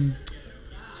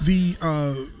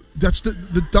that's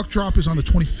the duck drop is on the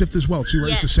 25th as well, too, right?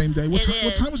 Yes, it's the same day. What it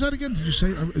is. time was that again? Did you say?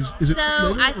 Is it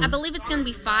So later, I believe it's going to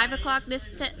be 5 o'clock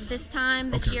this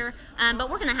time this year. But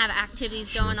we're going to have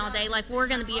activities going all day. Like we're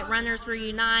going to be at Runners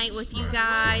Reunite with you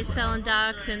guys selling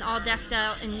ducks and all decked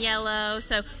out in yellow.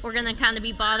 So we're going to kind of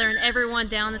be bothering everyone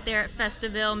down there at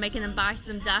Festiville, making them buy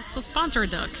some ducks. So sponsor a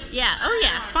duck. Yeah. Oh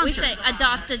yeah. Sponsor. We say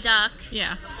adopt a duck.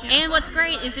 Yeah. And what's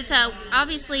great is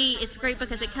obviously it's great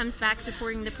because it comes back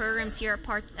supporting the programs here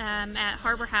at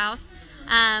Harbor House.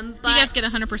 But you guys get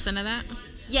 100% of that?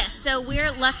 Yes, so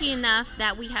we're lucky enough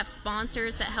that we have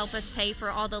sponsors that help us pay for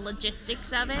all the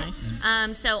logistics of it. Nice.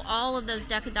 So all of those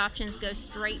duck adoptions go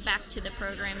straight back to the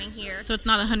programming here. So it's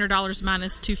not $100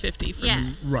 minus $250 for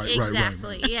Right,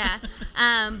 exactly, yeah.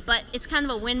 But it's kind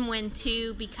of a win-win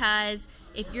too because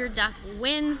if your duck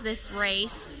wins this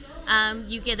race,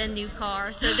 you get a new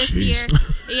car. So this year,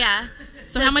 yeah.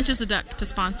 So how much is a duck to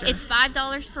sponsor? It's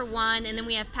 $5 for one, and then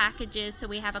we have packages. So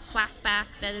we have a quack back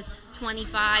that is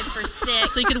 $25 for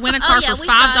 6. So you could win a car for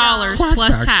 $5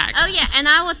 plus tax. Oh yeah, and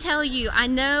I will tell you, I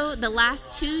know the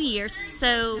last 2 years.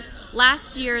 So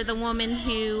last year, the woman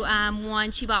who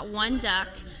won, she bought one duck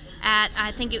at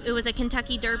I think it was a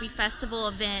Kentucky Derby Festival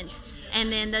event. And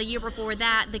then the year before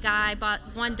that, the guy bought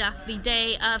one duck the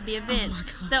day of the event. Oh my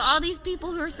gosh. So all these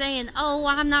people who are saying, "Oh,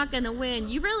 I'm not going to win,"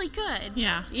 you really could.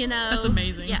 Yeah. You know. That's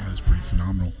amazing. Yeah. That is pretty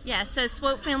phenomenal. Yeah. So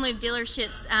Swope Family of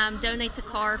Dealerships donates a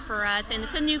car for us, and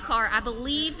it's a new car. I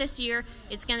believe this year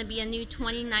it's going to be a new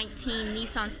 2019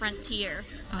 Nissan Frontier.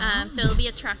 So it'll be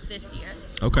a truck this year.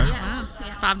 Okay. Yeah. Wow.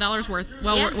 Yeah. $5 worth.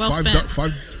 Well, Yeah. well spent.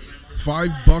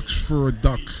 $5 for a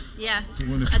duck. Yeah. To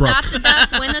win a truck. Adopt a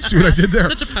duck, win a truck. See what I did there?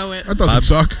 Such a poet. That doesn't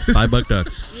suck. $5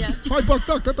 ducks. Yeah. $5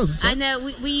 duck. That doesn't suck. I know.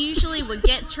 We usually would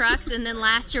get trucks, and then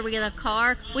last year we get a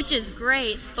car, which is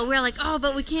great. But we're like, oh,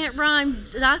 but we can't rhyme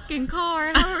duck and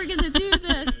car. How are we going to do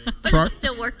this? But it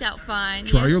still worked out fine.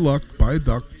 Try your luck. Buy a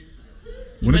duck.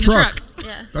 Win a truck.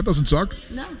 Yeah. That doesn't suck.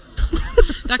 No.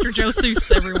 Dr. Joe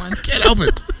Seuss, everyone. Can't help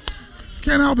it.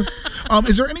 Can't help it.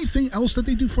 Is there anything else that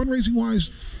they do fundraising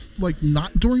wise? Like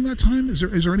not during that time? Is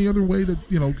there any other way that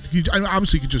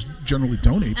obviously you could just generally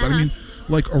donate, but I mean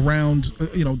like around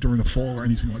during the fall or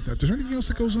anything like that. Is there anything else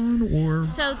that goes on or?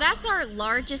 So that's our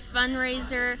largest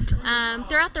fundraiser. Okay.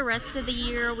 Throughout the rest of the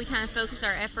year, we kind of focus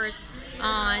our efforts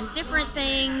on different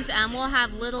things. We'll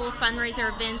have little fundraiser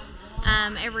events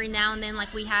every now and then,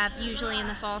 like we have usually in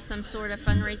the fall, some sort of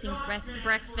fundraising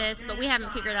breakfast, but we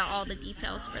haven't figured out all the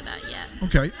details for that yet.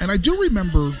 Okay, and I do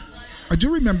remember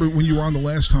when you were on the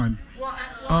last time,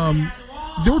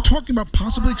 they were talking about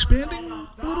possibly expanding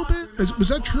a little bit. Was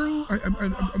that true?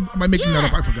 Am I making that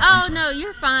up? I forgot. Oh no,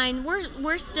 you're fine.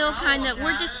 We're still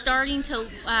we're just starting to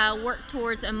work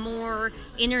towards a more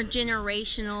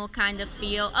intergenerational kind of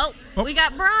feel. Oh, we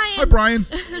got Brian. Hi, Brian.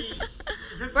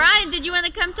 Brian, did you want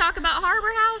to come talk about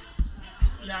Harbor House?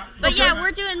 Yeah. But yeah,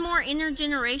 we're doing more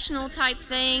intergenerational type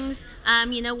things,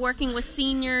 working with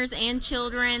seniors and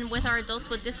children, with our adults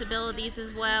with disabilities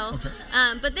as well. Okay.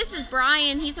 But this is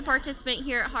Brian. He's a participant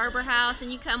here at Harbor House,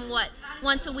 and you come,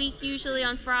 once a week usually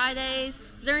on Fridays.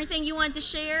 Is there anything you wanted to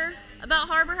share about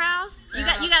Harbor House? You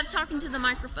got to talk into the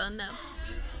microphone, though.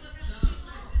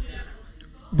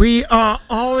 We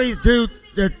always do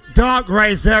the dog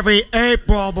race every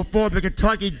April before the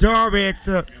Kentucky Derby. It's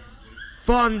a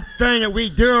fun thing that we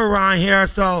do around here.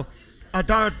 So I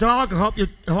thought a dog hope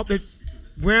it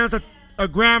wins a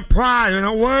grand prize. I don't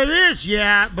know what it is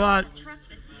yet, but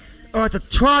it's a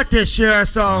truck this year.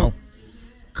 So Wow.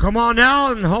 Come on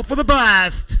out and hope for the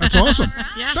best. That's awesome.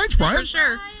 Yeah, Thanks, Brian. for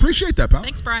sure. Appreciate that, pal.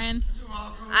 Thanks, Brian.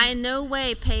 I in no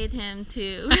way paid him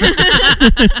to.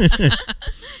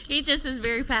 He just is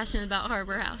very passionate about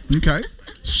Harbor House. Okay,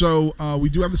 so we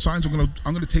do have the signs. I'm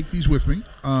gonna take these with me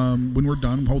when we're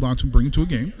done. Hold on to them, bring them to a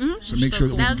game. Mm-hmm. So make sure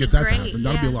that we can That'd get be that to great, happen.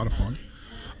 That'll be a yeah. lot of fun.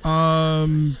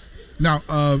 Now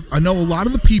I know a lot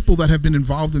of the people that have been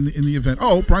involved in the event.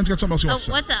 Oh, Brian's got something else he Oh, wants to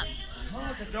say. what's up?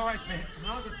 How's the dog race been?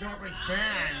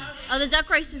 Oh, the duck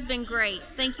race has been great.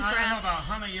 Thank you I for don't know asking. about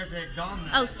how many years they've done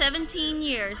that. Oh, 17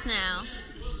 years now.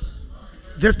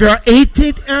 This will be our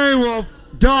 18th annual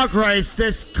dog race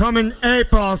this coming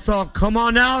April, so come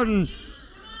on out and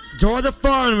enjoy the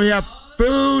fun. We have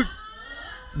food,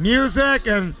 music,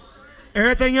 and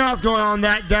everything else going on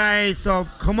that day, so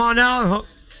come on out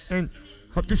and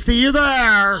hope to see you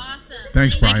there. Awesome.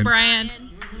 Thanks, Brian. Brian.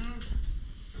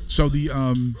 So the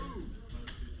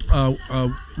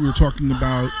we were talking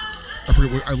about. I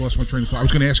forget. I lost my train of thought. I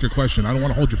was going to ask you a question. I don't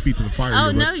want to hold your feet to the fire. Oh,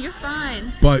 here, no, you're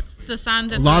fine. But The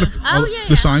signs a at lot the, of Oh, yeah, the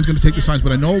yeah. signs going to take the signs,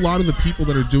 but I know a lot of the people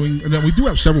that are doing, and then we do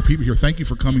have several people here. Thank you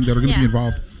for coming that are going to be Yeah.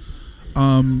 involved.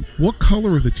 What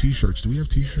color are the T-shirts? Do we have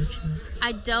T-shirts?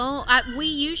 I don't.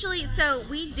 We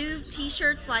do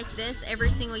T-shirts like this every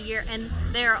single year, and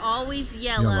they're always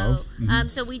yellow. Yellow.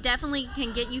 Mhm. So we definitely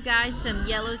can get you guys some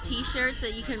yellow T-shirts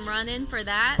that you can run in for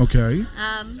that. Okay.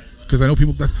 Because I know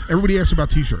everybody asks about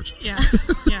T-shirts. yeah,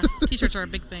 yeah. T-shirts are a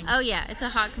big thing. Oh yeah, it's a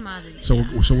hot commodity. So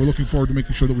we're looking forward to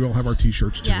making sure that we all have our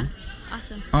T-shirts too. Yeah,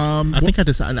 awesome. I think I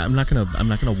decided I'm not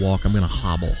gonna walk. I'm gonna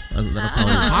hobble.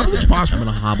 Hobble is possible. I'm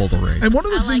gonna hobble the race. And one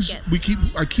of the I like things it.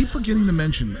 I keep forgetting to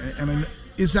mention,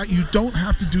 is that you don't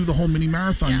have to do the whole mini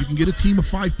marathon. Yeah. You can get a team of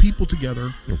 5 people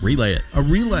together, Relay it. a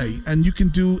relay, and you can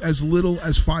do as little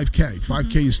as 5K.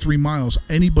 5K is 3 miles.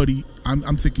 Anybody,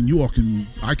 I'm thinking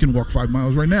I can walk 5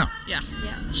 miles right now. Yeah.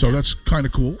 Yeah. So that's kind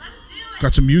of cool.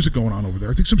 Got some music going on over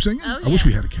there. I think some singing. Oh, I wish yeah.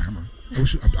 we had a camera.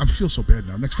 I feel so bad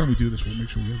now. Next time we do this, we'll make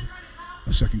sure we have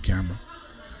a second camera.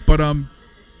 But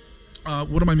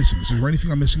what am I missing? Is there anything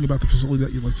I'm missing about the facility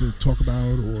that you'd like to talk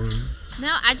about, or?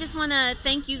 No, I just want to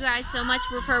thank you guys so much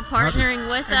for partnering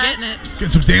with For us. getting it. Getting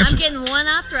some dancing. I'm getting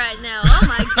one-upped right now. Oh,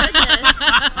 my goodness.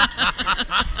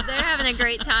 They're having a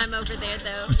great time over there,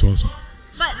 though. That's awesome.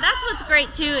 But that's what's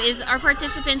great, too, is our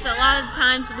participants, a lot of the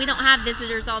times, we don't have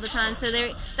visitors all the time, so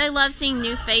they love seeing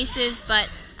new faces. But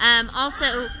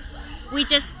also,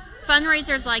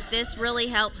 fundraisers like this really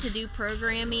help to do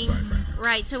programming.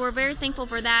 Right, so we're very thankful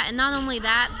for that. And not only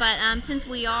that, but since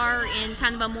we are in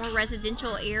kind of a more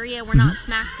residential area, we're not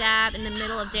smack dab in the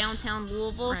middle of downtown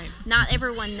Louisville. Right. Not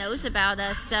everyone knows about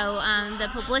us. So the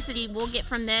publicity we'll get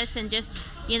from this, and just,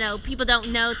 people don't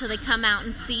know till they come out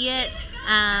and see it.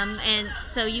 And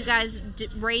so you guys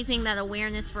raising that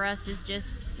awareness for us is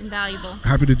just invaluable.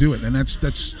 Happy to do it. And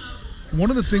that's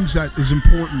one of the things that is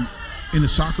important in the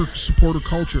soccer supporter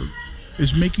culture,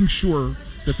 is making sure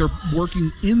that they're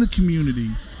working in the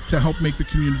community to help make the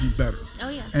community better. Oh,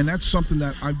 yeah. And that's something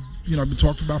that I've been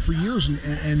talking about for years,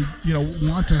 and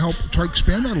want to help try to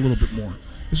expand that a little bit more.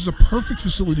 This is a perfect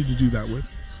facility to do that with,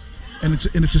 and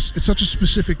it's such a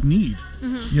specific need,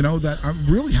 that I'm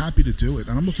really happy to do it,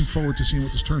 and I'm looking forward to seeing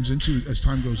what this turns into as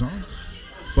time goes on.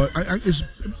 But Beth is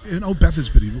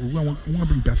busy. I want to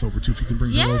bring Beth over too, if you can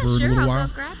bring her over sure, in a little I'll while.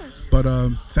 go grab her. But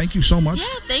thank you so much. Yeah,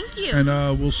 thank you. And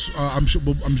I'm sure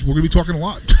we're going to be talking a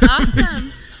lot.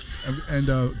 Awesome. and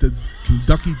the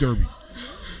Kentucky Derby.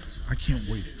 I can't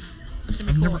wait. It's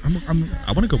gonna be cool.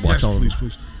 I want to go watch all of them.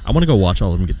 Please. I want to go watch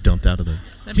all of them get dumped out of the.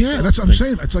 Yeah, that's what I'm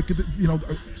saying. It's like,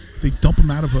 they dump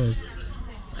them out of a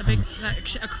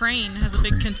crane has a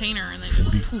big container, and they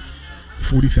just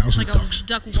 40,000 like ducks. a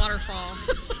duck waterfall.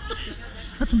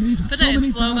 That's amazing. Put that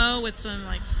in slow-mo with some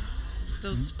like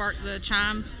those the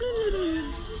chimes.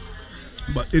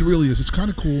 But it really is. It's kind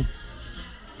of cool.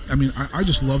 I mean, I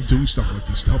just love doing stuff like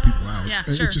these to help people out. Yeah,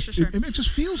 it just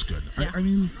feels good. Yeah. I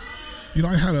mean,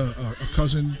 I had a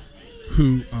cousin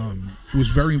who was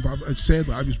very involved.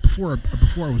 Sadly, before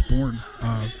I was born.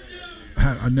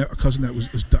 Had a cousin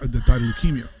that died of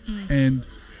leukemia, and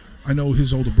I know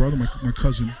his older brother, my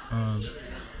cousin,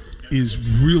 is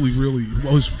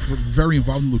was very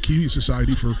involved in the Leukemia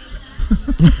Society for.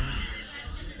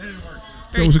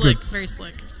 Very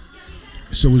slick.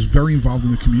 So was very involved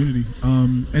in the community,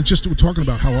 and just we're talking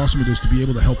about how awesome it is to be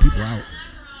able to help people out.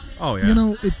 Oh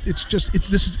yeah.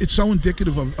 It's so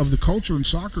indicative of the culture in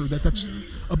soccer that's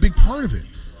a big part of it.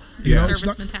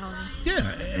 Service mentality. Yeah,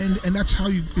 and that's how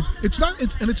you. It's all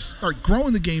right.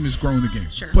 Growing the game is growing the game.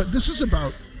 Sure. But this is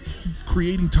about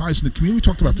creating ties in the community. We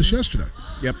talked about this yesterday.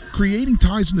 Yep. Creating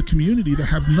ties in the community that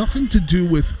have nothing to do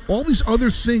with all these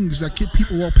other things that get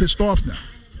people all pissed off now.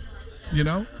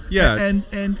 Yeah.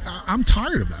 And I'm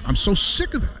tired of that. I'm so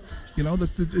sick of that. That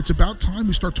it's about time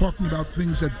we start talking about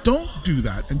things that don't do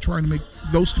that and trying to make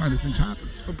those kind of things happen.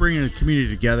 We're bringing the community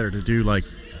together to do like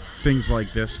things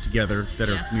like this together that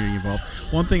are community involved.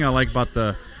 One thing I like about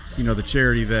the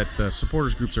charity that the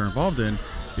supporters groups are involved in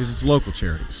is it's local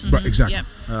charities. Right, exactly.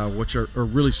 Yep. Which are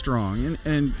really strong.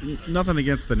 And nothing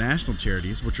against the national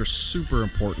charities, which are super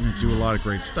important and do a lot of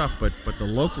great stuff, but the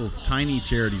local tiny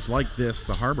charities like this,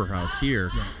 the Harbor House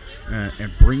here,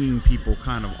 and bringing people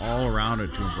kind of all around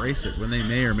it to embrace it when they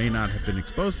may or may not have been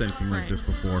exposed to anything like this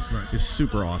before is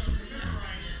super awesome.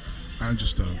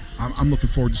 I'm looking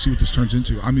forward to see what this turns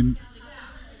into. I mean,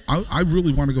 I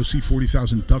really want to go see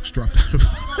 40,000 ducks dropped out of.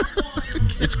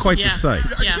 It's quite the sight.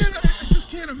 I just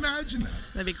can't imagine that.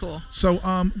 That'd be cool. So,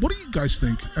 what do you guys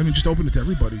think? I mean, just open it to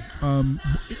everybody.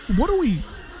 What do we,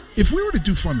 if we were to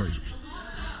do fundraisers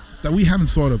that we haven't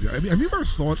thought of yet? I mean, have you ever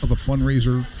thought of a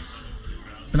fundraiser,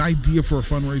 an idea for a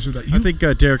fundraiser that you? I think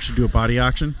Derek should do a body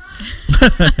auction.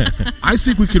 I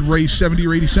think we could raise 70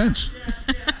 or 80 cents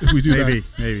if we do that.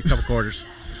 Maybe a couple quarters.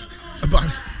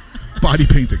 Body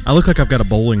painting. I look like I've got a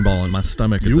bowling ball in my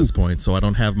stomach at this point, so I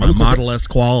don't have my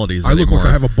Model-esque qualities I look anymore. like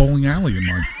I have a bowling alley in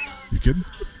mine. You kidding?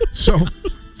 So,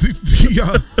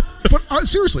 but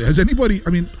seriously, has anybody? I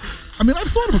mean, I've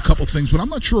thought of a couple things, but I'm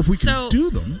not sure if we can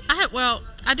do them.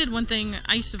 I did one thing.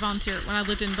 I used to volunteer when I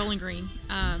lived in Bowling Green.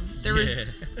 There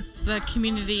was the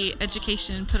community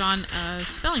education put on a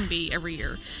spelling bee every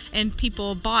year, and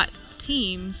people bought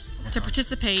teams to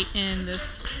participate in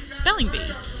this spelling bee.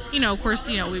 Of course,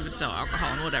 we would sell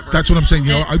alcohol and whatever. That's what I'm saying.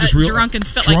 I just realized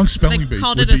drunk spelling bee. They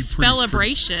called it a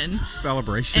spellabration.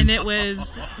 Spellabration. And it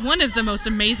was one of the most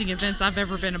amazing events I've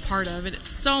ever been a part of. And it's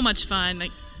so much fun.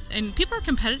 And people are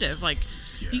competitive.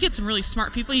 You get some really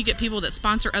smart people. You get people that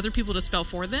sponsor other people to spell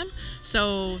for them.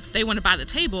 So they want to buy the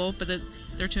table, but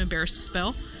they're too embarrassed to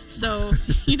spell. So,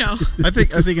 I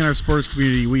think in our sports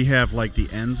community we have like the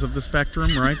ends of the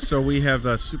spectrum, right? So we have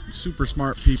the super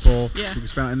smart people who can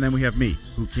spell, and then we have me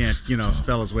who can't,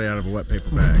 spell his way out of a wet paper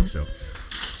bag. So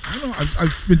I don't know.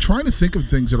 I've been trying to think of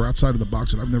things that are outside of the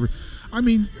box that I've never. I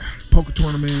mean, poker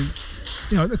tournament.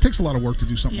 It takes a lot of work to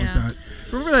do something like that.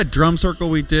 Remember that drum circle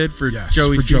we did for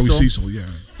Joey Cecil? Yeah.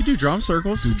 You do drum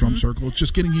circles. Circle. It's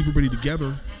just getting everybody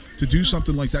together to do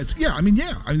something like that. I mean,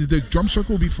 the drum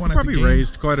circle would be fun. Probably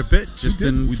raised quite a bit just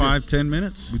in 5-10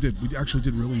 minutes. We did. We actually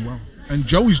did really well. And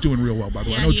Joey's doing real well, by the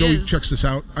way. I know Joey checks this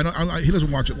out. I know he doesn't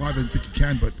watch it live. I don't think he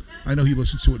can, but I know he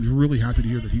listens to it and he's really happy to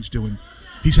hear that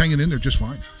he's hanging in there just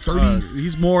fine. 30.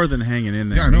 He's more than hanging in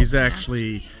there. Yeah, I know. He's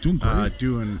actually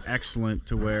doing excellent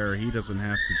to where he doesn't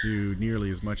have to do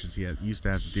nearly as much as he used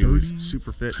to have to do. He's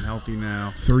super fit and healthy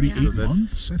now. 38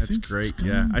 months, I think. That's great.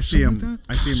 Yeah, I see him.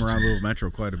 I see him around Louisville Metro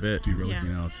quite a bit. Do you really?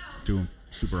 Doing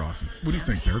super awesome. What do you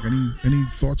think, Derek? Any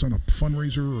thoughts on a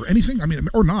fundraiser or anything? I mean,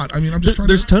 or not? I mean, I'm just trying.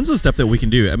 There's tons of stuff that we can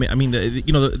do.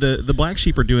 The Black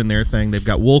Sheep are doing their thing. They've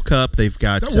got Wool Cup. They've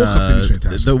got that Wool Cup thing is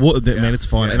fantastic. Man, it's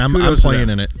fun, and I'm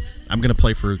playing in it. I'm going to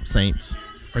play for Saints.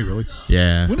 Are you really?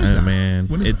 Yeah. When is that? Man,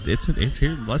 when is that? It's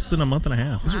here less than a month and a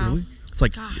half. Is it really? It's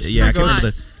like I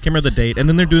can't remember the date, and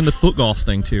then they're doing the foot golf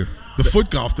thing too. The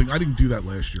foot golf thing, I didn't do that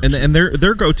last year. And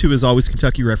their go-to is always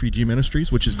Kentucky Refugee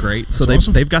Ministries, which is great. So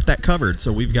they've got that covered.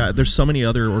 So there's so many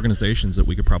other organizations that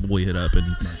we could probably hit up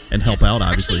and help out.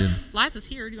 Obviously, actually, Liza's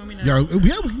here. Do you want me to? Yeah,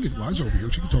 we can get Liza over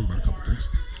here. She can talk about a couple things.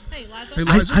 Hey, Liza. Hey,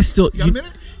 Liza, I still you got a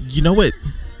minute? You know what?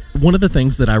 one of the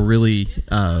things that I really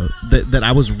that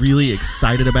I was really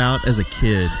excited about as a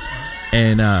kid.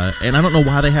 And I don't know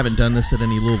why they haven't done this at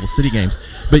any Louisville City games,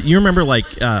 but you remember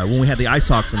when we had the Ice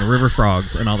Hawks and the River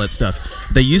Frogs and all that stuff,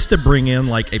 they used to bring in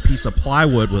like a piece of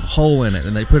plywood with a hole in it,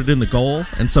 and they put it in the goal,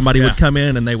 and somebody would come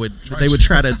in and they would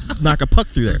try to knock a puck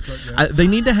through there. They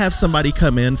need to have somebody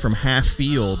come in from half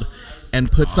field and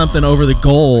put something over the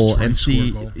goal and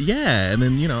see, and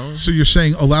then So you're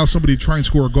saying allow somebody to try and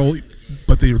score a goal,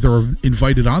 but they're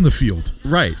invited on the field,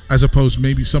 right? As opposed to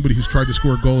maybe somebody who's tried to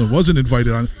score a goal and wasn't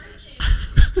invited on.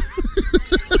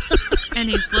 And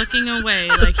he's looking away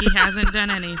like he hasn't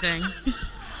done anything.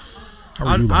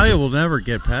 I will never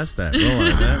get past that.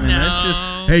 That's just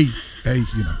hey,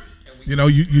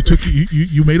 you took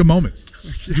you made a moment.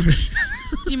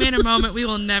 You made a moment we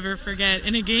will never forget,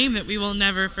 in a game that we will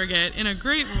never forget, in a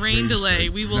great rain delay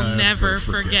we will never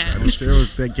forget.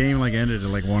 That game ended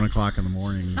at 1 o'clock in the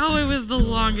morning. Oh, it was the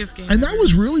longest game. And that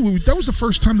was really that was the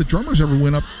first time the Drummers ever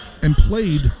went up and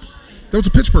played. That was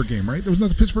a Pittsburgh game, right? That was not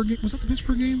the Pittsburgh game. Was that the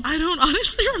Pittsburgh game? I don't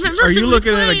honestly remember. Are you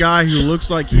looking at a guy who looks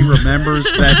like he remembers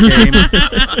that game?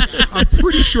 I'm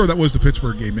pretty sure that was the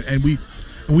Pittsburgh game, and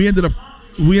we ended up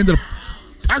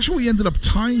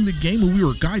tying the game when we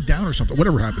were a guy down or something.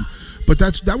 Whatever happened, but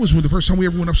that was the first time we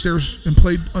ever went upstairs and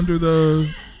played under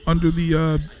the.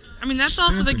 I mean, that's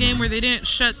also the game where they didn't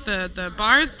shut the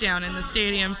bars down in the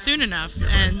stadium soon enough,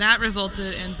 and that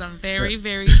resulted in some very,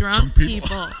 very drunk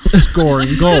people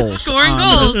scoring goals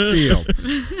on the field.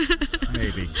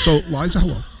 Maybe. So, Liza,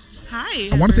 hello. Hi.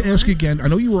 I wanted to ask you again. I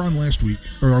know you were on last week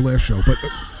or our last show, but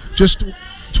just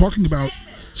talking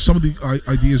some of the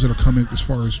ideas that are coming as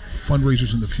far as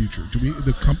fundraisers in the future.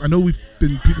 I know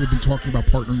people have been talking about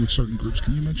partnering with certain groups.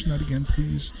 Can you mention that again,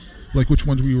 please? Like which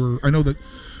ones we were? I know that.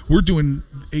 We're doing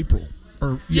April,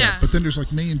 but then there's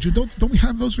May and June. Don't we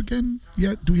have those again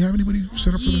yet? Do we have anybody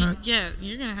set up for that? Yeah,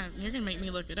 you're gonna make me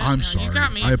look it up. I'm now. sorry. You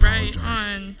got me I apologize. right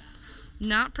on.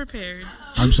 Not prepared.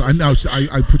 I'm sorry. No,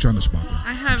 I put you on the spot there.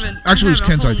 I haven't. Actually, it was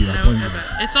Ken's idea.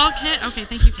 It's all Ken. Okay,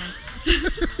 thank you, Ken.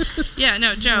 Yeah,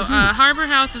 no, Joe. Harbor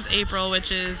House is April,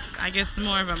 which is, I guess,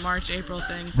 more of a March-April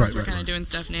thing since we're kind of doing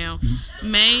stuff now.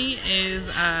 Mm-hmm. May is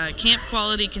Camp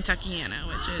Quality Kentuckiana,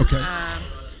 which is,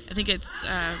 I think it's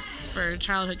for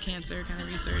childhood cancer kind of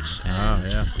research.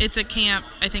 It's a camp,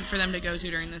 I think, for them to go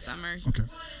to during the summer. Okay.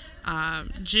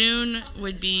 June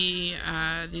would be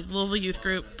the Louisville Youth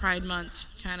Group Pride Month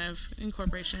kind of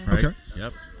incorporation. Right. Okay.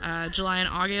 Yep. July and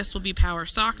August will be Power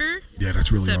Soccer. Yeah,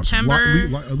 that's really September,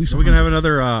 awesome. At least we can have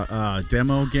another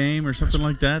demo game or something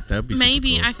like that. That'd be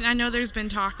maybe. Cool. I know there's been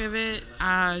talk of it,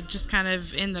 just kind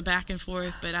of in the back and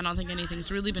forth, but I don't think anything's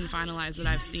really been finalized that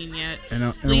I've seen yet.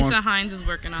 And Lisa Hines is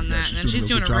working on that, and she's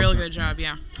doing a real good job.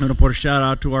 Yeah. I'm gonna put a shout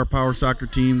out to our Power Soccer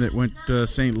team that went to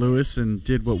St. Louis and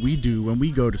did what we do when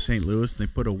we go to St. Louis. And they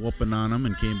put a whooping on them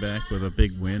and came back with a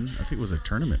big win. I think it was a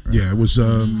tournament. Right? Yeah, it was.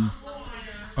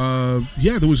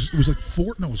 It was like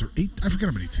 4. No, was there 8? I forget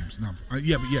how many teams. No, they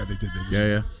did.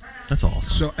 Yeah. That's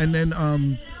awesome. So and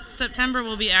then September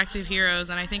will be Active Heroes,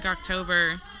 and I think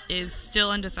October is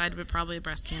still undecided, but probably a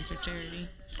breast cancer charity.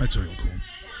 That's really cool.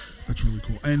 That's really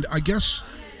cool. And I guess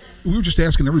we were just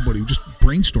asking everybody, just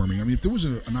brainstorming. I mean, if there was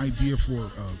an idea for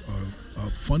a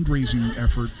fundraising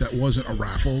effort that wasn't a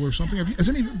raffle or something, has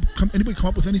anybody come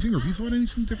up with anything, or have you thought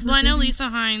anything different? Well, I know Lisa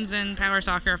Hines and Power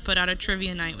Soccer have put out a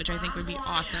trivia night, which I think would be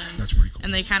awesome. That's pretty cool.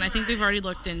 And I think they've already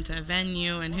looked into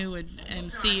venue and who would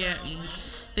MC it, and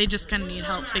they just kind of need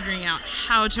help figuring out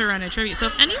how to run a trivia. So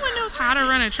if anyone knows how to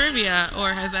run a trivia or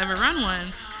has ever run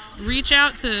one, reach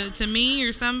out to me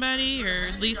or somebody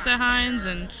or Lisa Hines,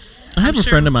 and I have a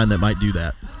friend of mine that might do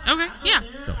that. Okay, yeah.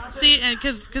 See,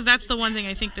 because that's the one thing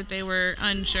I think that they were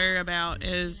unsure about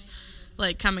is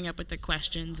coming up with the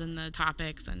questions and the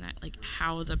topics and that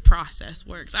how the process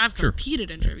works. I've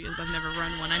competed in trivia, but I've never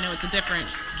run one. I know it's a different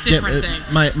thing.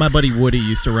 My buddy Woody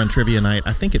used to run trivia night.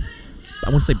 I think I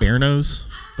want to say Bear Nose,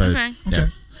 but okay. Yeah.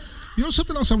 You know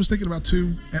something else I was thinking about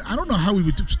too, and I don't know how we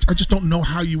would. I just don't know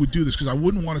how you would do this because I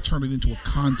wouldn't want to turn it into a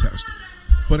contest,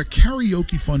 but a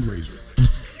karaoke fundraiser.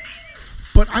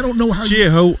 But I don't know how.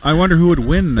 I wonder who would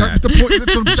win that.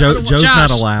 Joe's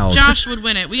not allowed. Josh would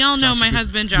win it. We all know my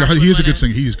husband Josh. He is a good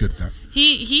singer. He's good at that.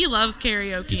 He loves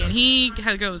karaoke and he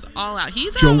goes all out.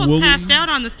 He's almost passed out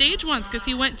on the stage once because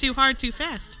he went too hard too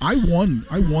fast. I won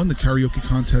the karaoke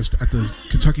contest at the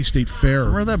Kentucky State Fair.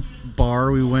 Remember that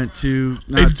bar we went to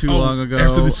too long ago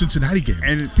after the Cincinnati game,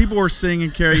 and people were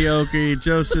singing karaoke.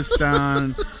 Joe sits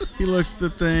down. he looks at the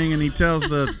thing and he tells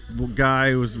the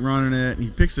guy who's running it, and he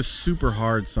picks a super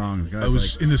hard song. The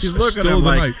guy's like, he's looking at him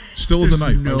like, Still of the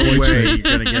Night. No way you're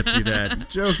gonna get through that.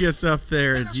 Joe gets up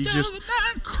there and he just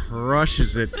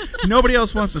crushes it. Nobody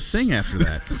else wants to sing after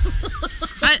that.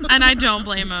 I don't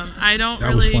blame him. I don't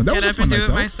really get up and do it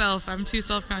myself. I'm too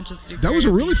self-conscious to do. That was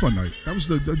a really fun night. That was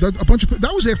a bunch of.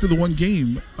 That was after the one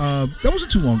game. That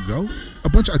wasn't too long ago. A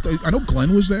bunch. I know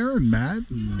Glenn was there and Matt.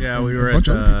 And, we were at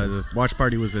the watch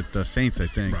party was at the Saints, I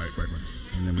think. Right.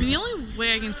 And then the only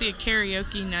way I can see a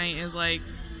karaoke night is like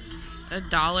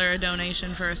 $1 a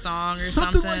donation for a song or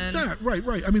something like that.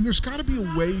 Right. I mean, there's got to be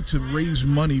a way to raise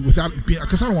money without being,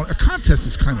 because I don't want a contest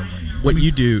is kind of lame. What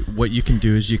you can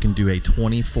do is you can do a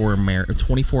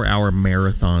 24-hour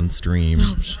marathon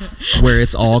stream where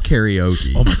it's all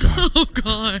karaoke. Oh my god. Oh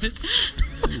god.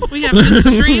 We have to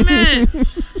stream it.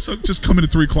 So just come in at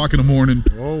 3:00 in the morning.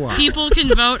 Oh wow. People can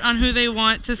vote on who they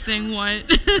want to sing what.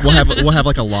 We'll have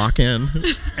like a lock-in.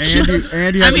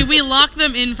 Andy, we lock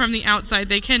them in from the outside.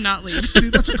 They cannot leave. See,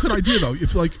 that's a good idea though.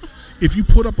 If you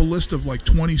put up a list of like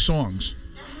 20 songs,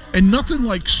 and nothing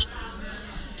like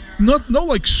no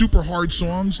like super hard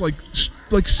songs, like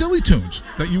silly tunes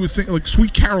that you would think like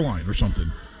Sweet Caroline or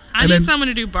something. I need someone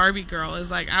to do Barbie Girl.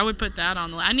 I would put that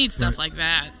on the list. I need stuff like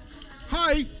that.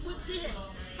 Hi. What's this?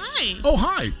 Hi. Oh,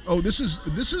 hi. Oh, this is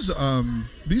these are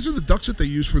the ducks that they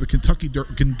use for the Kentucky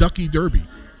Derby.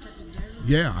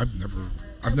 Yeah, I've never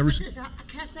seen. Can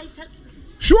I say something?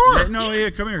 Sure. Yeah,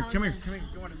 come here. You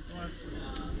want to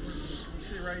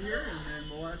sit right here, and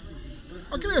then we'll ask you.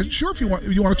 Okay, sure. If you want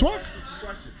to talk.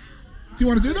 Do you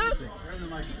want to do that?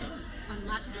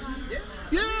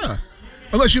 Yeah.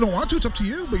 Unless you don't want to, it's up to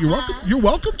you. But you're welcome. You're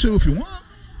welcome to if you want.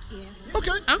 Yeah.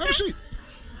 Okay. Have a seat.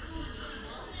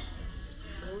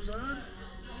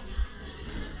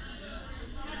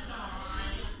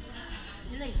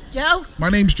 Joe? My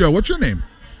name's Joe. What's your name?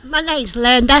 My name's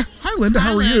Linda. Hi, Linda.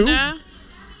 How are you?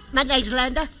 My name's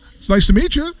Linda. It's nice to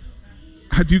meet you.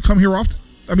 Do you come here often?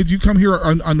 I mean, do you come here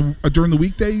on during the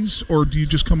weekdays, or do you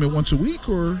just come in once a week,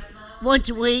 or? Once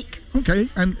a week. Okay,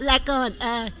 and like on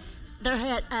their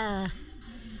had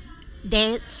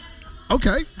dance.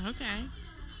 Okay.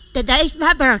 Today's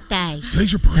my birthday.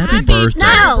 Today's your birthday. Happy birthday.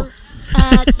 No.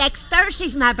 Next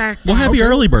Thursday's my birthday. Well, happy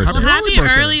early birthday. Happy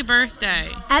early birthday.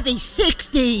 I'll be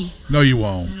 60. No, you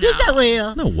won't. No. Yes, I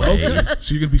will. No way. Okay.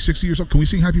 So you're going to be 60 years old. Can we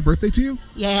sing happy birthday to you?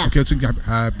 Yeah. Okay, let's sing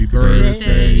happy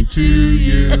birthday to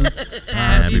you.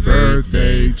 Happy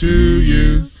birthday to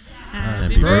you.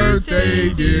 Happy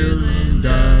birthday, dear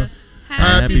Linda.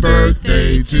 Happy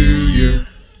birthday to you.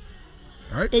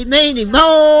 All right. And many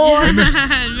more.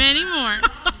 Many more.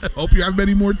 I hope you have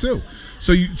many more too.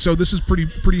 So this is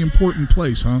pretty important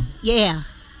place, huh? Yeah.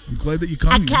 I'm glad that you come.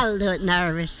 I kind of a little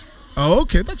nervous. Oh,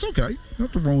 okay, that's okay.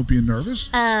 Nothing wrong with being nervous.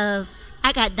 I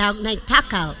got a dog named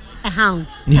Taco at home.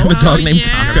 You have a dog named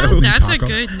Taco. That's Taco. a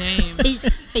good name. He's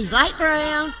light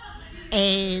brown,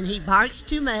 and he barks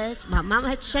too much. My mama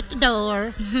had to shut the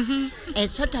door, and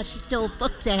sometimes she throw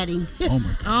books at him. Oh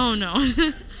my God. Oh no.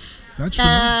 That's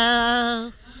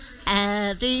nice.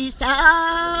 Every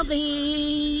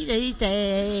stormy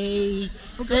day.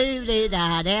 Okay.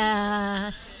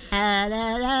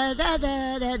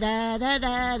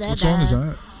 What song is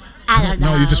that? I don't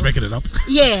know. No, you're just making it up.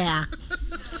 Yeah.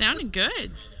 Sounded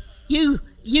good. You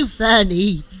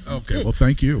funny. Okay, well,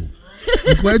 thank you.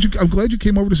 I'm glad you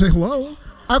came over to say hello.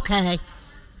 Okay.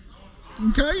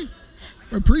 Okay,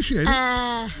 I appreciate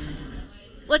it.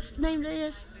 What's the name of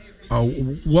this? Oh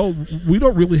well, we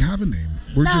don't really have a name.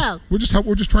 We're just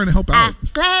trying to help out. I'm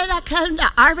glad I come to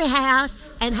Arbor House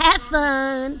and have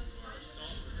fun.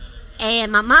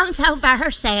 And my mom's home by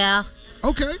herself.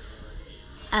 Okay.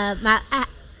 I'm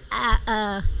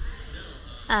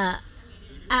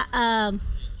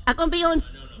gonna be on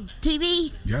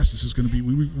TV. Yes, this is gonna be.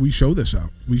 We show this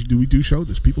out. We do show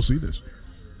this. People see this.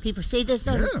 People see this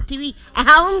on TV at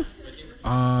home.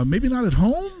 Maybe not at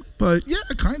home, but yeah,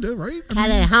 kind of, right?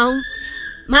 Kind of at home.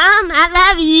 Mom, I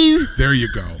love you. There you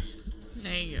go.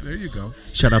 There you go.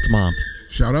 Shout out to Mom.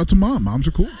 Shout out to Mom. Moms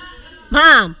are cool.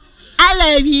 Mom,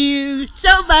 I love you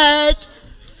so much.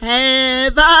 Hey,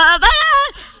 Baba,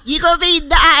 you're going to be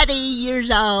 90 years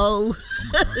old. Oh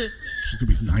my gosh. She's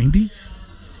going to be 90?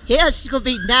 Yeah, she's going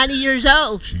to be 90 years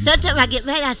old. Jeez. Sometimes I get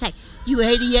mad. I say, you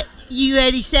 88? You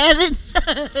 87?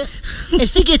 And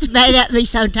she gets mad at me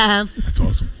sometimes. That's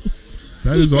awesome.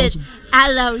 That she is said, awesome.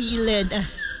 I love you, Linda.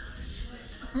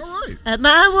 All right.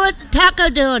 Mom, what Taco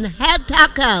doing? Have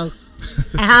taco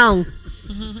at home.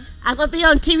 I'm going to be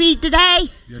on TV today.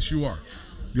 Yes, you are.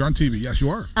 You're on TV. Yes, you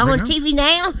are. I'm right on now? TV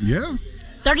now? Yeah.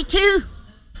 32?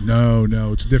 No,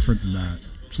 it's different than that.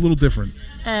 It's a little different.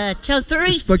 Channel 3?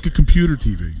 It's like a computer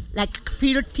TV. Like a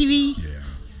computer TV? Yeah.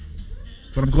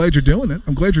 But I'm glad you're doing it.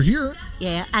 I'm glad you're here.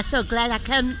 Yeah, I'm so glad I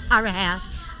come to our house.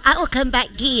 I will come back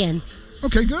again.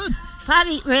 Okay, good.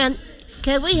 Probably around.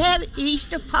 Can we have an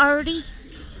Easter party?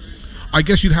 I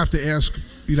guess you'd have to ask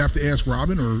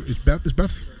Robin, or is Beth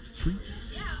free?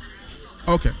 Yeah.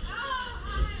 Okay.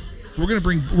 We're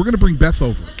gonna bring Beth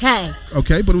over. Okay.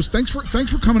 Okay, but it was thanks for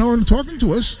coming over and talking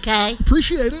to us. Okay.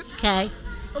 Appreciate it. Okay.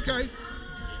 Okay.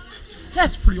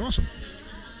 That's pretty awesome.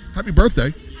 Happy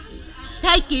birthday.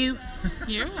 Thank you.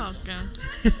 You're welcome.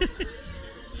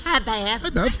 Hi, Beth. Hi,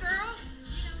 Beth.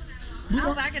 I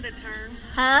hope I get a turn.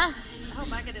 Huh? I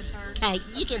hope I get a turn. Okay,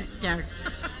 you can turn.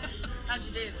 How'd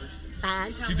you do?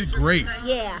 Fine. She did great.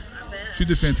 Yeah. She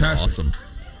did fantastic. Awesome.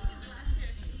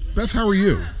 Beth, how are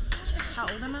you? How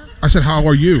old am I? I said, how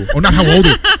are you? Oh, not how old are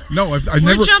you? No, I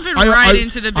never. We're jumping right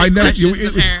into the big questions,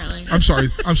 apparently. I'm sorry.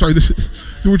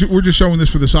 We're just showing this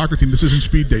for the soccer team. This isn't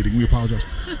speed dating. We apologize.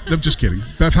 I'm just kidding.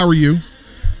 Beth, how are you?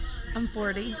 I'm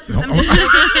 40. Oh,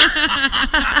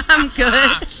 I'm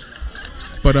good.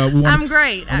 But I'm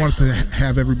great. I wanted to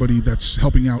have everybody that's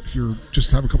helping out here just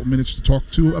have a couple minutes to talk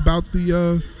to about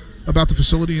the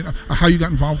facility and how you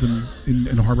got involved in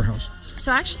the Harbor House.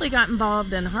 So I actually got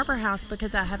involved in Harbor House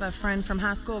because I have a friend from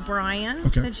high school, Brian,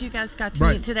 that you guys got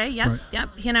to meet today. Yep,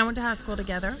 yep. He and I went to high school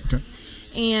together. Okay.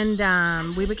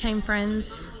 And we became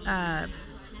friends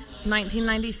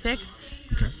 1996.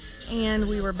 Okay. And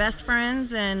we were best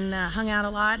friends and hung out a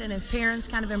lot. And his parents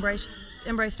kind of embraced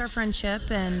our friendship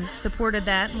and supported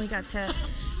that. And we got to,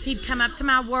 he'd come up to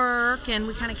my work and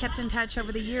we kind of kept in touch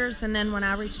over the years. And then when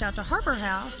I reached out to Harbor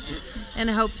House in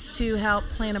hopes to help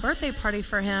plan a birthday party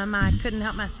for him, I couldn't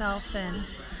help myself and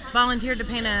volunteered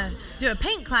to do a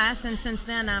paint class. And since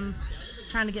then, I'm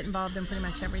trying to get involved in pretty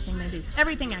much everything they do.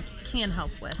 Everything I can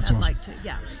help with. That's awesome. Like to,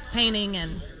 painting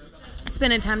and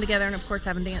spending time together, and of course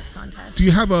having dance contests. Do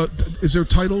you have is there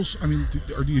titles? I mean,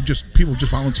 or do you people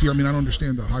just volunteer? I mean, I don't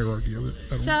understand the hierarchy of it.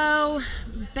 So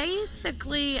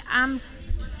basically,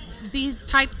 these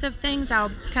types of things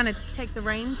I'll kind of take the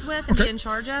reins with and be in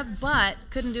charge of, but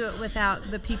couldn't do it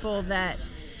without the people that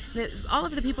all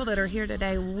of the people that are here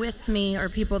today with me are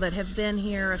people that have been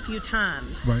here a few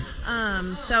times. Right.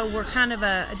 So we're kind of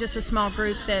just a small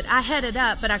group that I headed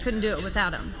up, but I couldn't do it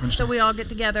without them. So we all get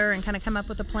together and kind of come up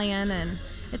with a plan, and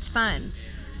it's fun.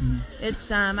 Mm-hmm. It's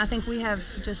I think we have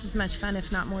just as much fun,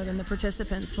 if not more, than the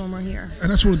participants when we're here. And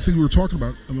that's one of the things we were talking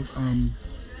about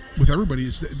with everybody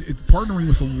is partnering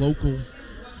with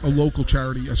a local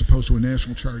charity as opposed to a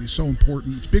national charity is so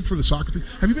important. It's big for the soccer team.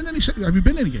 Have you been to any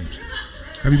games?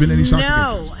 Have you been to any soccer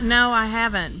games? No, I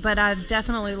haven't, but I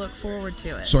definitely look forward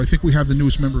to it. So I think we have the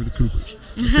newest member of the Cougars.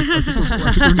 I think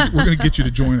we're going to get you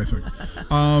to join. I think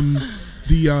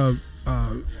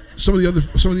some of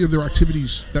the other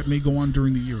activities that may go on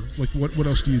during the year. Like what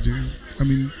else do you do? I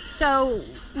mean, so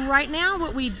right now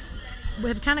what we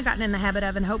have kind of gotten in the habit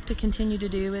of and hope to continue to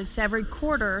do is every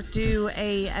quarter do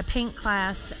a paint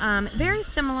class, very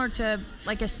similar to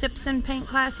like a Simpson paint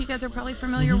class you guys are probably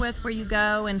familiar with, where you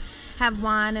go and have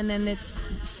wine and then it's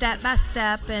step by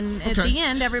step, and at the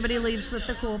end everybody leaves with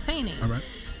the cool painting. All right.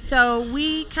 So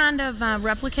we kind of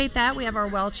replicate that. We have our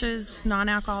Welch's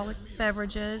non-alcoholic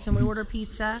beverages, and we order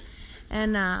pizza.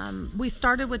 And we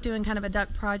started with doing kind of a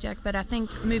duck project, but I think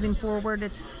moving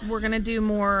forward, we're going to do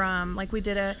more like we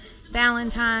did a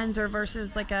Valentine's or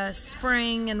versus like a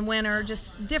spring and winter,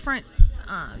 just different,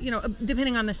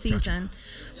 depending on the season.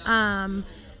 Gotcha.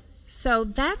 So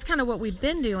that's kind of what we've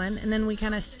been doing, and then we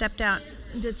kind of stepped out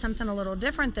and did something a little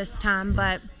different this time,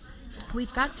 but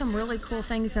we've got some really cool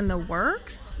things in the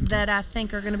works that I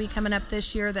think are going to be coming up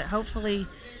this year that hopefully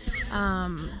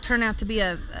turn out to be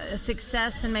a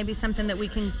success and maybe something that we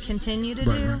can continue to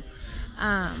do. Right.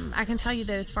 I can tell you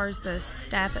that as far as the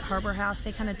staff at Harbor House,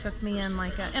 they kind of took me in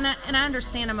like and I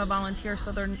understand I'm a volunteer,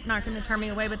 so they're not going to turn me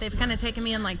away, but they've kind of taken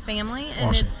me in like family, and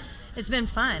awesome. It's been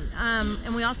fun.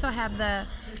 And we also have the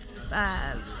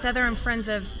Feather and Friends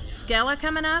of Gala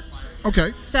coming up.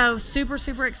 Okay. So super,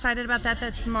 super excited about that.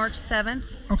 That's March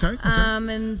 7th. Okay.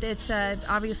 And it's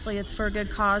obviously it's for a good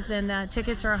cause, and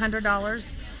tickets are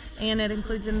 $100, and it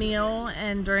includes a meal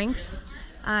and drinks.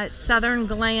 It's Southern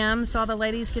glam, so all the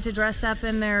ladies get to dress up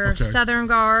in their Southern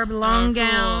garb, long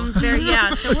gowns.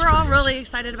 So we're all really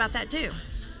excited about that too.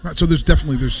 Right. So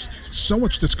there's so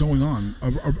much that's going on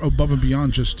above and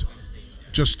beyond just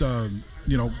an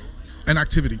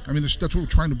activity. I mean, that's what we're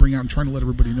trying to bring out and trying to let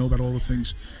everybody know about all the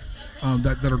things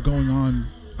that are going on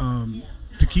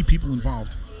to keep people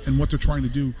involved and what they're trying to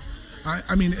do.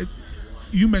 I mean,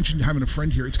 you mentioned having a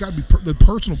friend here. It's got to be the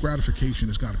personal gratification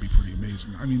has got to be pretty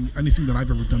amazing. I mean, anything that I've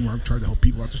ever done where I've tried to help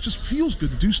people out, it just feels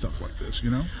good to do stuff like this,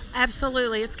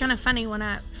 Absolutely. It's kind of funny. When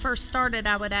I first started,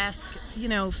 I would ask,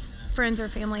 friends or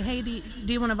family, hey, do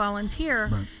you want to volunteer?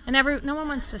 Right. And no one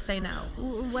wants to say no,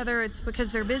 whether it's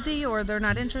because they're busy or they're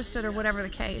not interested or whatever the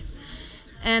case.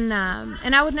 And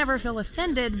I would never feel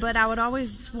offended, but I would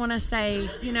always want to say,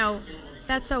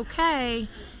 that's okay.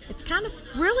 It's kind of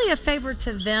really a favor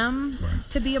to them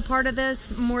to be a part of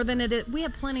this more than it is. We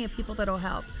have plenty of people that'll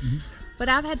help. Mm-hmm. But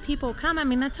I've had people come. I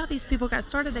mean, that's how these people got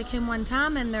started. They came one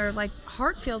time, and their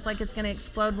heart feels like it's going to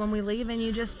explode when we leave, and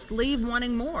you just leave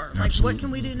wanting more. Absolutely. Like, what can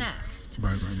we do next?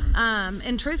 Right.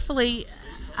 And truthfully,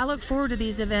 I look forward to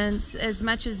these events as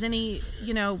much as any,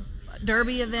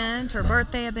 derby event or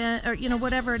birthday event or,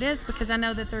 whatever it is, because I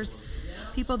know that there's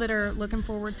people that are looking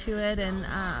forward to it, and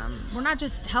we're not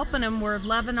just helping them, we're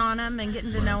loving on them and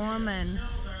getting to know them, and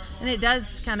it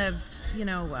does kind of,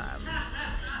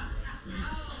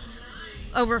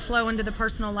 overflow into the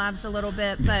personal lives a little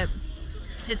bit, but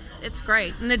it's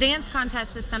great. And the dance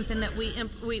contest is something that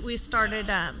we started,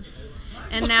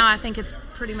 and now I think it's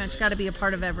pretty much got to be a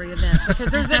part of every event,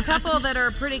 because there's a couple that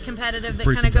are pretty competitive that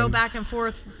kind of go back and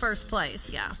forth first place.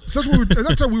 Yeah. So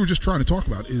that's what we were just trying to talk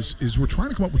about is we're trying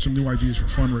to come up with some new ideas for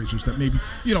fundraisers that maybe,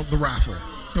 the raffle.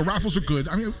 Raffles are good.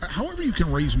 I mean, however you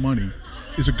can raise money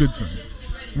is a good thing.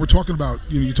 We're talking about,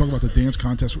 you talk about the dance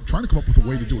contest. We're trying to come up with a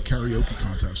way to do a karaoke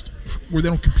contest where they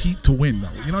don't compete to win, though.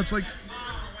 It's like,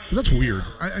 that's weird.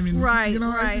 I mean, right.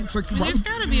 It's like, there's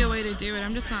got to be a way to do it.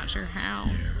 I'm just not sure how.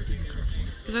 Yeah, I think it'd be kind of fun.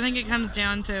 Because I think it comes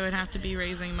down to it have to be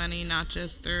raising money, not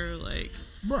just through say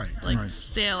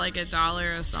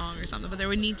 $1 a song or something. But there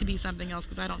would need to be something else,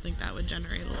 because I don't think that would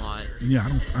generate a lot. Yeah,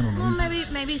 I don't know.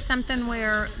 Well, maybe something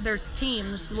where there's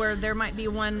teams where there might be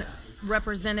one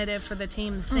representative for the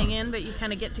team singing, but you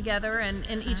kind of get together and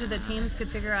each of the teams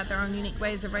could figure out their own unique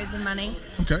ways of raising money.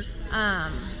 Okay.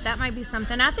 That might be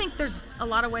something. I think there's a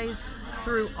lot of ways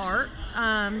through art.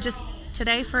 Just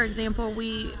today, for example,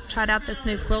 we tried out this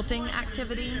new quilting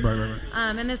activity. Right.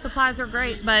 And the supplies are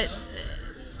great, but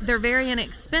they're very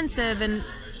inexpensive, and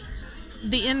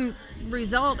the end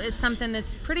result is something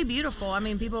that's pretty beautiful. I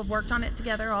mean, people have worked on it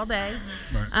together all day.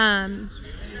 Right.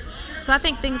 So I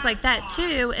think things like that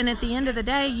too, and at the end of the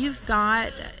day, you've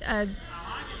got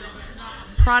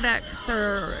products,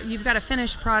 or you've got a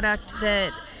finished product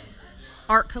that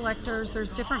art collectors,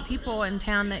 there's different people in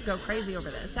town that go crazy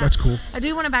over this. That's cool. I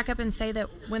do want to back up and say that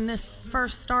when this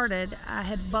first started, I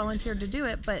had volunteered to do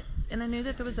it, and I knew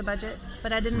that there was a budget,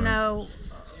 but I didn't know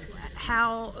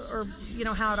how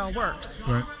how it all worked.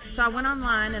 Right. So I went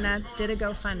online and I did a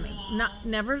GoFundMe.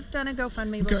 Never done a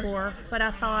GoFundMe before, but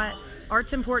I thought,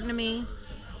 art's important to me.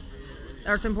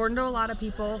 Art's important to a lot of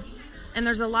people. And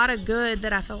there's a lot of good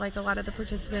that I feel like a lot of the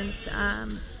participants,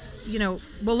 well,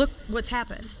 look what's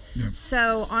happened. Yeah.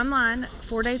 So online,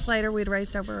 4 days later, we'd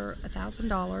raised over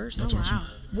 $1,000. That's awesome.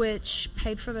 Which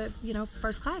paid for the,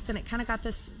 first class. And it kind of got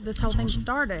this whole thing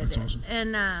started. That's awesome.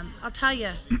 And I'll tell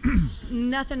you,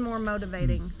 nothing more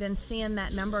motivating than seeing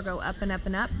that number go up and up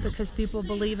and up, because people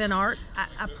believe in art.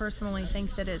 I personally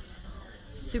think that it's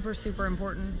super, super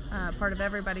important part of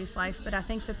everybody's life. But I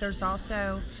think that there's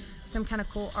also some kind of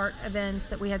cool art events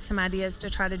that we had some ideas to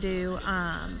try to do,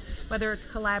 whether it's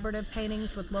collaborative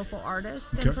paintings with local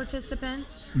artists and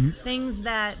participants, things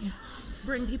that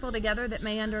bring people together that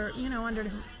may under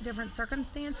different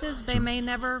circumstances, they may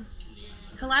never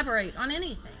collaborate on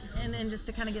anything, and just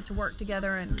to kind of get to work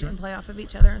together and play off of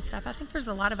each other and stuff. I think there's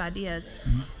a lot of ideas.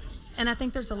 And I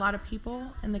think there's a lot of people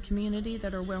in the community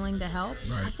that are willing to help.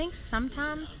 Right. I think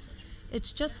sometimes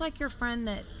it's just like your friend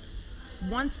that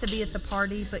wants to be at the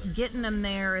party, but getting them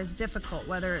there is difficult,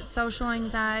 whether it's social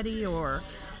anxiety or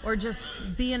just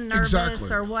being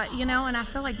nervous or what, and I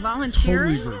feel like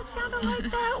volunteering is kind of like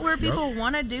that, where people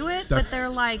want to do it, but they're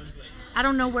like, I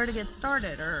don't know where to get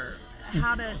started or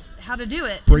how to do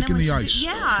it. Breaking the ice.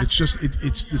 Yeah. It's just,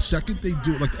 it's the second they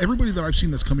do it, like everybody that I've seen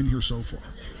that's come in here so far,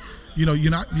 they're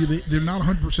not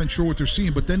 100% sure what they're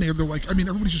seeing, but then they're like,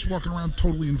 everybody's just walking around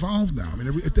totally involved now.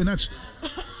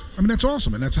 That's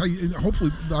awesome, and that's how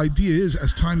hopefully the idea is,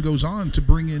 as time goes on, to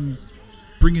bring in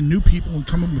new people and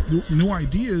come in with new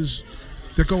ideas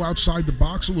that go outside the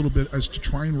box a little bit, as to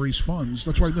try and raise funds.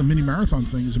 That's why the mini marathon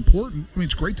thing is important.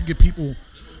 It's great to get people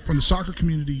from the soccer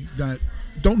community that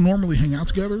don't normally hang out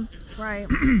together, right,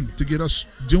 to get us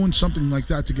doing something like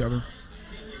that together.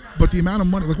 But the amount of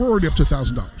money, like we're already up to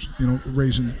 $1,000,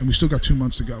 raising, and we still got 2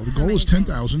 months to go. The goal is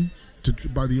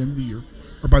 $10,000 by the end of the year,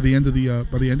 or by the end of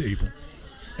April,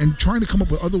 and trying to come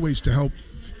up with other ways to help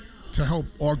to help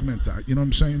augment that. You know what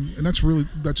I'm saying? And that's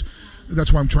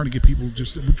why I'm trying to get people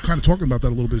we're kind of talking about that a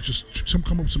little bit. Just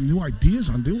come up with some new ideas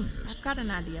on doing this. I've got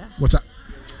an idea. What's that?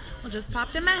 Well, just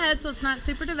popped in my head, so it's not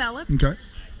super developed. Okay.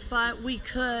 But we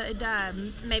could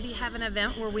maybe have an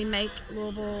event where we make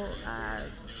Louisville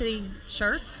City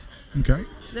shirts. Okay.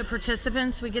 The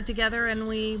participants, we get together and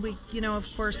we of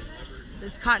course,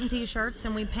 it's cotton T-shirts,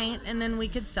 and we paint, and then we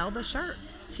could sell the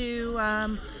shirts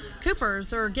to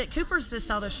Coopers, or get Coopers to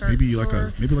sell the shirts. Maybe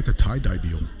like a tie-dye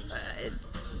deal.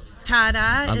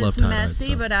 Tie-dye is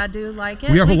messy, but I do like it.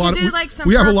 We have a lot of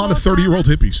 30-year-old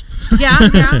hippies.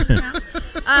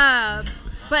 Yeah.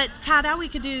 But tie-dye, we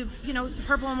could do, some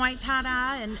purple and white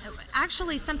tie-dye, and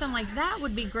actually something like that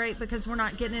would be great because we're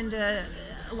not getting into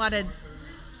a lot of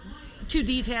too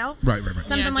detail. Right.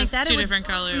 Something like that. Two different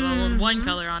colors. Well, one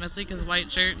color, honestly, because white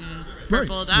shirt and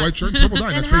purple dye. White shirt and purple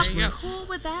dye. And That's how basically cool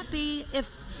would that be if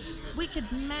we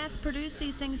could mass produce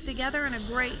these things together in a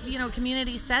great,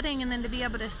 community setting, and then to be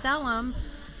able to sell them,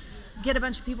 get a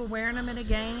bunch of people wearing them at a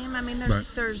game. I mean, but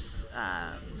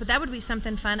that would be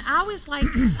something fun. I always like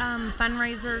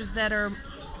fundraisers that are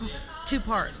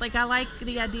two-part. Like, I like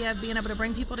the idea of being able to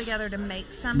bring people together to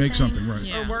make something.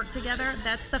 Right. Or work together.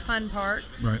 That's the fun part.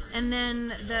 Right. And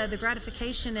then the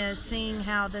gratification is seing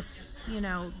how this,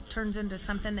 turns into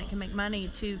something that can make money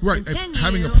to continue.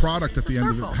 Having a product at the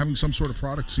end of it, having some sort of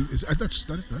product, that's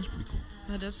pretty cool.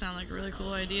 That does sound like a really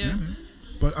cool idea. Yeah, man.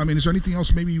 But, I mean, is there anything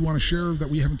else maybe you want to share that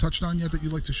we haven't touched on yet that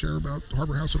you'd like to share about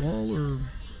Harbor House at all? Or,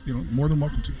 more than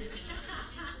welcome to.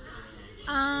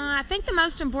 I think the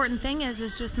most important thing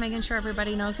is just making sure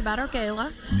everybody knows about our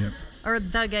gala. Yep. Or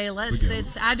the gala.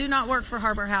 It's I do not work for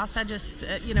Harbor House. I just,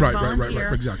 volunteer.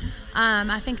 Right, exactly.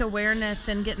 I think awareness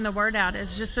and getting the word out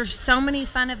is just, there's so many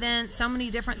fun events, so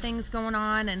many different things going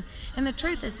on. And the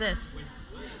truth is this,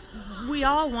 we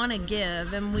all want to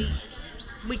give, and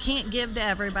we can't give to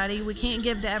everybody. We can't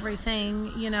give to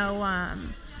everything,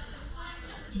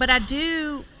 but I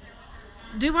do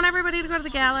want everybody to go to the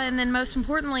gala, and then most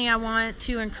importantly, I want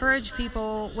to encourage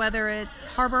people, whether it's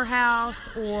Harbor House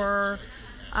or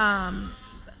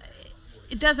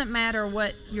it doesn't matter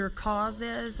what your cause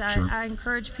is. Sure. I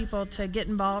encourage people to get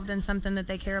involved in something that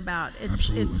they care about.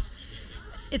 Absolutely.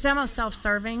 It's almost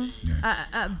self-serving,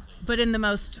 but in the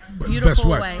most But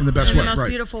beautiful way. In the best way, In the most right.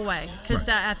 beautiful way, because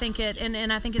Right. I think it,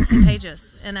 and I think it's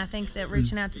contagious, and I think that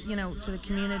reaching out to to the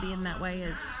community in that way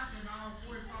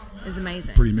is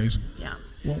amazing. Pretty amazing. Yeah.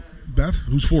 Well, Beth,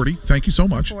 who's 40, thank you so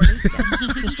much. 40, yes.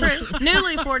 It's true.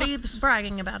 Newly 40,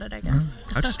 bragging about it, I guess.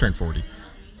 I just turned 40.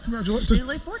 Congratulations.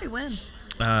 Newly 40, when?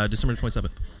 December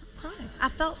 27th. Hi. I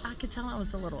could tell I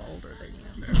was a little older than you.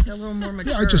 A little more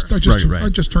mature. Yeah, I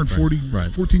just turned 40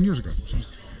 14 years ago. So.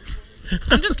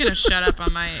 I'm just gonna shut up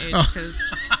on my age because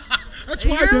that's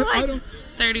why I don't.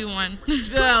 31.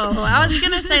 Oh, I was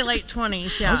gonna say late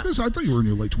 20s. Yeah. I thought you were in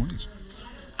your late 20s.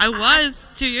 I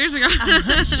was 2 years ago.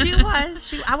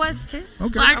 I was too.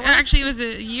 Okay. Well, actually, it was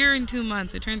a year and 2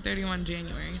 months. I turned 31 in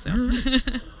January. So.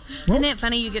 Well, isn't it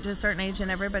funny? You get to a certain age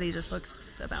and everybody just looks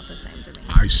about the same to me.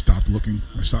 I stopped looking.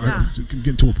 I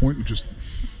get to a point and just.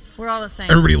 We're all the same.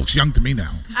 Everybody looks young to me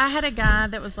now. I had a guy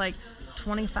that was like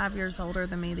 25 years older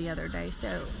than me the other day.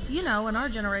 So, in our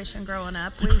generation growing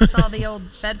up, we saw the old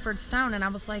Bedford Stone, and I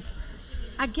was like,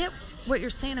 I get what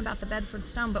you're saying about the Bedford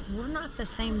Stone, but we're not the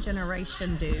same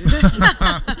generation, dude.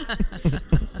 Yeah,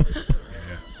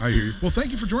 I hear you. Well,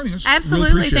 thank you for joining us.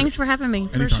 Absolutely. Really Thanks for having me.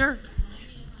 Anytime. For sure.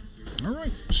 All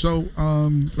right. So,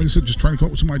 like I said, just trying to come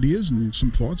up with some ideas and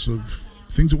some thoughts of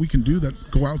things that we can do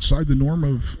that go outside the norm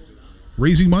of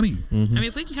raising money. Mm-hmm. I mean,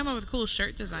 if we can come up with cool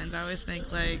shirt designs, I always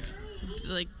think like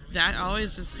that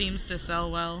always just seems to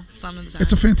sell well some of the time.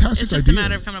 It's a fantastic It's just idea. a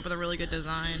matter of coming up with a really good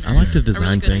design. I like to design a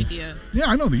really good things. Idea. Yeah,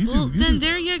 I know that you Well, do. then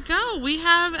there you go. We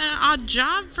have an odd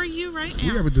job for you right now.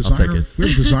 We have a designer. We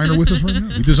have a designer with us right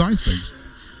now. He designs things.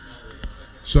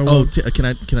 So, can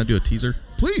I do a teaser?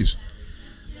 Please.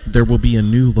 There will be a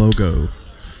new logo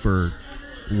for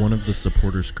one of the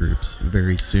supporters groups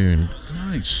very soon.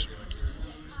 Nice.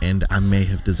 And I may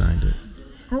have designed it.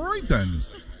 All right, then.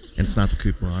 And it's not the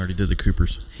Cooper. I already did the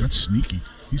Coopers. That's sneaky.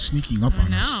 He's sneaking up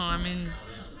on us. No, I mean,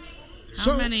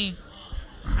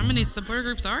 how many supporter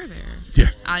groups are there?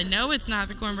 Yeah. I know it's not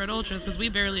the Cornbread Ultras because we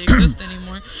barely exist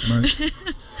anymore. Right.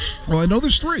 Well, I know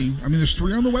there's 3. I mean, there's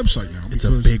 3 on the website now. It's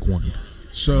a big one.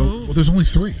 So, well, there's only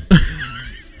 3.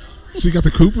 So you got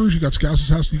the Coopers, you got Scouse's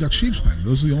House, and you got Sheep's Pen.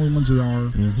 Those are the only ones that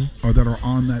are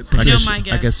on that.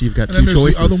 I guess you've got and 2 then there's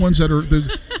choices. the other ones that are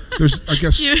there's I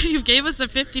guess you gave us a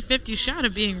 50-50 shot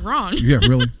of being wrong. Yeah,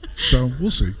 really. So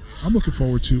we'll see. I'm looking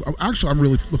forward to. Actually, I'm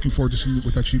really looking forward to seeing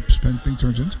what that Sheep's Pen thing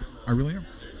turns into. I really am.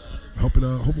 hope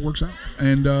it works out.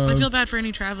 And I feel bad for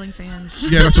any traveling fans.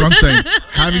 Yeah, that's what I'm saying.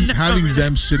 having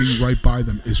them sitting right by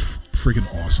them is freaking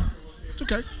awesome. It's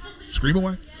okay. Scream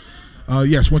away.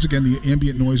 Yes, once again, the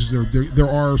ambient noises. There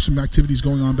are some activities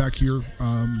going on back here.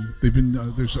 They've been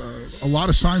there's a lot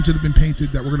of signs that have been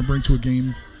painted that we're going to bring to a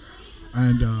game,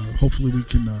 and hopefully we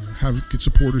can get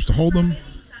supporters to hold them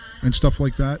and stuff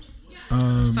like that.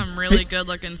 Some really good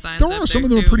looking signs. There are some of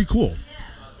them are pretty cool.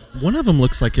 One of them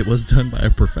looks like it was done by a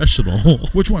professional.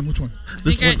 Which one?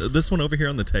 This one over here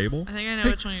on the table. I think I know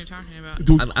which one you're talking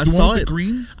about. I saw it.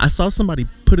 Green. I saw somebody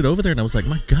put it over there, and I was like,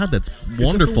 "My God, that's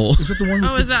wonderful!" Is that the one?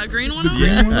 Oh, is that green one? The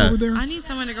green one over there. I need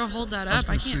someone to go hold that up.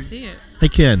 I can't see it. Hey,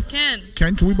 Ken.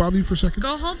 Ken, can we bother you for a second?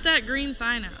 Go hold that green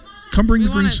sign up. Come bring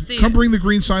the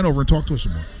green sign over and talk to us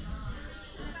some more.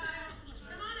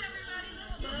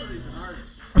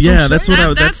 That's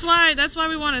That's why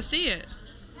we want to see it.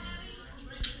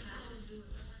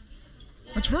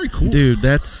 That's very cool, dude.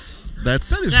 That is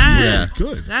really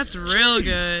good. That's real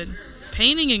good.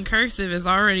 Painting in cursive is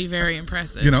already very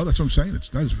impressive. That's what I'm saying.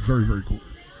 That is very, very cool.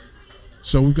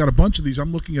 So we've got a bunch of these.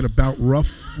 I'm looking at about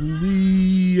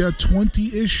roughly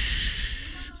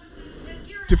 20-ish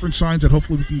different signs that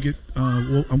hopefully we can get.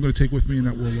 I'm going to take with me and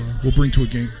that we'll bring to a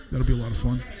game. That'll be a lot of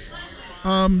fun.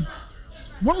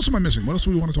 What else am I missing? What else do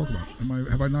we want to talk about?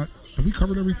 Have we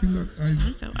covered everything that I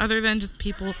think so? Other than just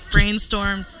people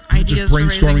brainstorm ideas. Just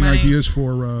brainstorming ideas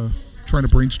for trying to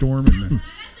brainstorm, and then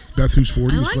Beth, who's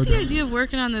 40, I like the idea of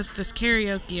working on this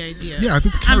karaoke idea. Yeah, I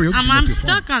think the karaoke. I'm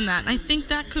stuck on that, and I think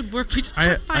that could work. We just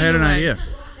I had an idea.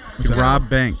 Rob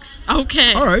Banks.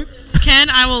 Okay. All right. Ken,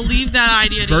 I will leave that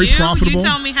idea to you. Very profitable. You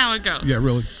tell me how it goes. Yeah,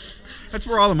 really. That's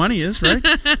where all the money is, right?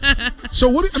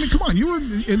 So come on, you were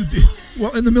in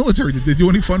the military. Did they do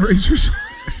any fundraisers?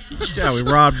 Yeah, we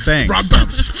robbed banks.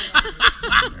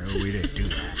 No, we didn't do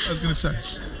that. I was going to say.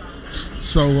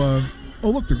 So,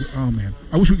 look, man.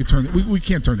 I wish we could turn it. We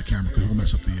can't turn the camera because we'll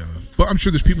mess up the. But I'm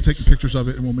sure there's people taking pictures of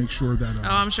it, and we'll make sure that.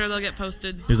 I'm sure they'll get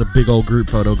posted. There's a big old group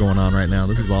photo going on right now.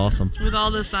 This is awesome. With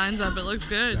all the signs up, it looks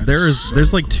good.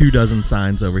 There's like 24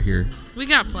 signs over here. We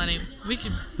got plenty. We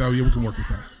can. Oh yeah, we can work with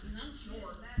that.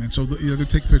 Man, so they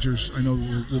take pictures. I know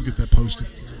we'll get that posted.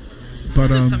 But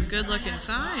there's some good looking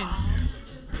signs. Yeah.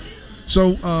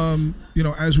 So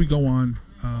as we go on,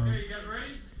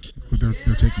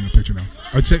 they're taking a picture now.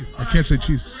 I can't say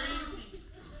cheese.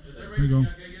 There you go.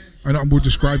 I know we're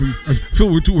describing. I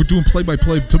feel we're doing play by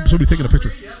play. Somebody taking a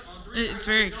picture. It's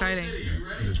very exciting.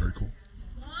 Yeah, it is very cool.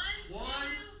 1,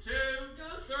 2,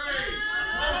 3.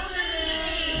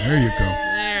 There you go.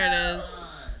 There it is.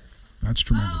 That's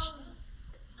tremendous.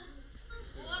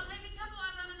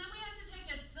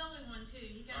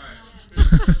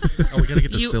 Oh, we gotta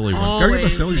get the silly one. Gotta get the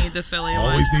silly. Need the silly one.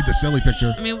 Always need the silly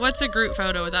picture. I mean, what's a group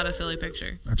photo without a silly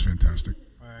picture? That's fantastic.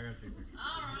 All right, I gotta take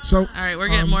pictures. So, all right, we're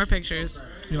getting more pictures.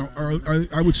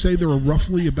 I would say there were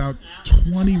roughly about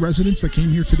 20 residents that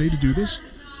came here today to do this.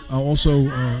 Also,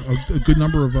 a good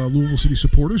number of Louisville City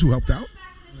supporters who helped out.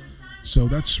 So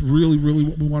that's really, really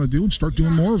what we want to do and start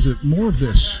doing more of it. More of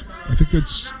this. I think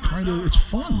that's it's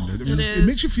fun. It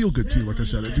makes you feel good too. Like I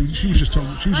said, she was just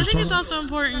talking. I think it's also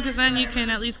important because then you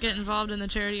can at least get involved in the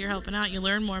charity you're helping out. You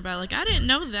learn more about it. Like I didn't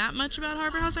know that much about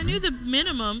Harbor House. I knew the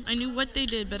minimum. I knew what they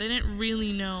did, but I didn't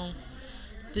really know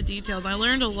the details. I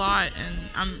learned a lot,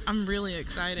 and I'm really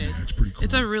excited. Yeah, it's pretty cool.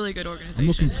 It's a really good organization. I'm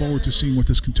looking forward to seeing what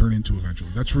this can turn into eventually.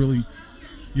 That's really,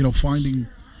 finding.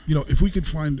 If we could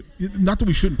find, not that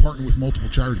we shouldn't partner with multiple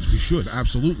charities, we should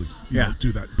absolutely,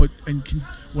 do that. But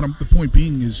the point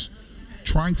being is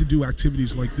trying to do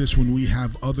activities like this when we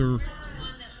have other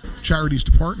charities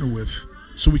to partner with,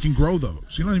 so we can grow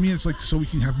those. You know what I mean? It's like so we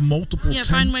can have multiple. Yeah,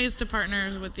 find ways to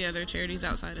partner with the other charities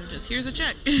outside of just here's a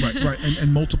check. Right,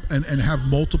 and multiple and have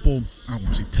multiple. I don't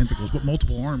want to say tentacles, but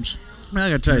multiple arms. I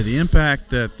got to tell you, the impact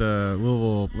that the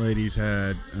Louisville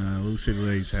City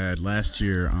ladies had last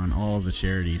year on all of the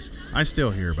charities, I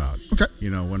still hear about. Okay.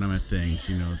 When I'm at things,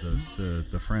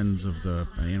 the Friends of the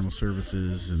Animal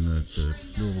Services and the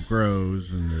Louisville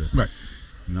Grows and the right.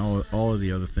 And all of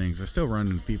the other things. I still run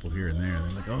into people here and there.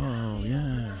 They're like, oh,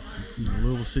 yeah,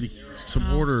 Louisville City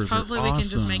supporters hopefully are awesome. We can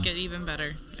just make it even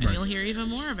better, and you'll hear even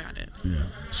more about it. Yeah.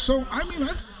 So, I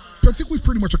think we've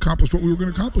pretty much accomplished what we were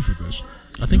going to accomplish with this.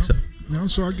 I think so.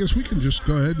 So I guess we can just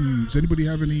go ahead and. Does anybody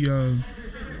have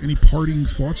any parting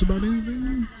thoughts about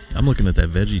anything? I'm looking at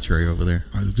that veggie tray over there.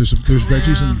 There's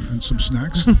veggies and some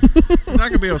snacks. You're not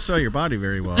going to be able to sell your body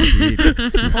very well if you eat it.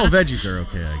 All veggies are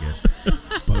okay, I guess.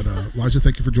 But Liza,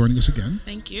 thank you for joining us again.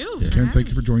 Thank you. Yeah. Ken, thank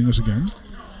you for joining us again.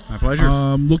 My pleasure.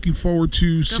 Looking forward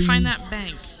to seeing. Go find that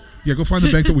bank. Yeah, go find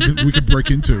the bank that we could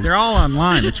break into. They're all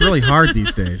online. It's really hard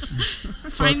these days.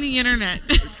 Find the internet.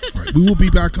 All right, we will be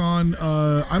back on.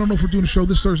 I don't know if we're doing a show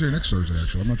this Thursday or next Thursday.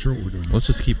 Actually, I'm not sure what we're doing. Let's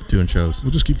just keep doing shows.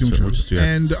 We'll just keep doing shows. We'll just do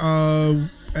that.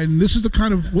 And this is the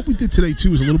kind of what we did today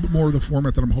too. Is a little bit more of the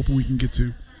format that I'm hoping we can get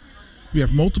to. We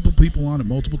have multiple people on at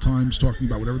multiple times talking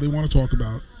about whatever they want to talk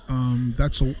about.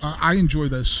 I enjoy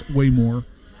this way more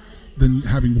than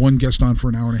having one guest on for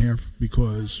an hour and a half,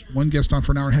 because one guest on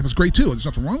for an hour and a half is great too. There's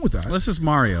nothing wrong with that. This is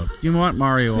Mario. You want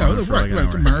Mario on for like an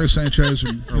hour. Mario Sanchez,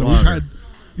 and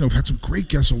we've had some great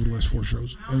guests over the last 5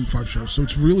 shows. So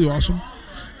it's really awesome,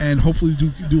 and hopefully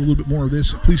do a little bit more of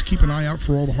this. Please keep an eye out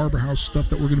for all the Harbor House stuff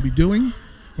that we're going to be doing.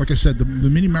 Like I said, the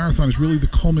mini marathon is really the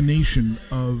culmination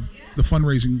of the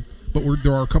fundraising, but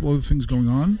there are a couple other things going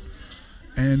on.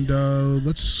 And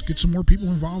let's get some more people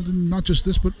involved in not just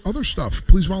this, but other stuff.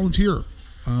 Please volunteer.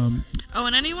 And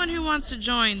anyone who wants to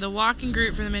join the walking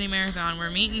group for the mini marathon, we're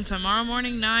meeting tomorrow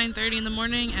morning, 9:30 in the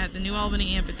morning at the New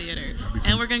Albany Amphitheater,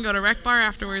 and we're gonna go to Rec Bar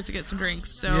afterwards to get some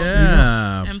drinks. So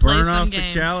and play burn some off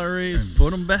games. the calories,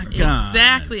 put them back on.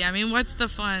 Exactly. I mean, what's the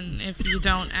fun if you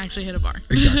don't actually hit a bar?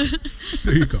 Exactly.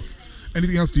 There you go.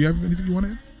 Anything else? Do you have anything you want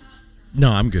to add? No,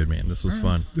 I'm good, man. This was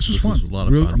fun. This was fun. A lot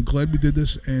of fun. I'm glad we did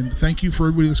this, and thank you for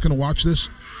everybody that's going to watch this.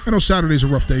 I know Saturday's a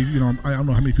rough day. I don't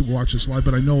know how many people watch this live,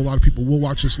 but I know a lot of people will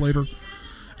watch this later.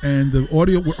 And the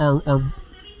audio,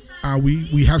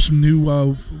 we have some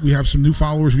new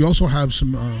followers. We also have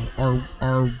some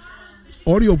our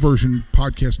audio version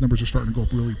podcast numbers are starting to go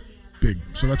up really big,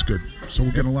 so that's good. So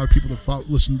we're getting a lot of people to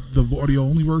listen to the audio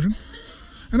only version.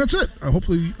 And that's it.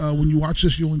 Hopefully, when you watch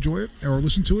this, you'll enjoy it or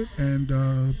listen to it.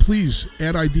 And please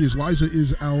add ideas. Liza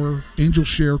is our Angel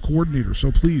Share coordinator,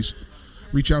 so please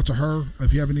reach out to her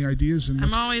if you have any ideas. And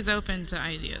I'm always open to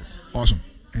ideas. Awesome.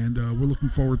 And we're looking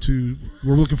forward to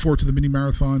the mini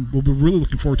marathon. We'll be really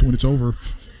looking forward to when it's over.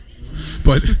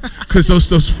 But because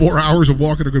those 4 hours of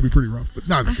walking are going to be pretty rough. But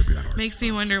not going to be that hard. Makes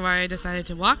me wonder why I decided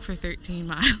to walk for 13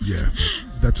 miles. Yeah,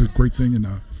 that's a great thing. And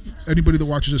anybody that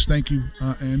watches this, thank you.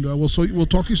 And we'll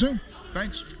talk to you soon.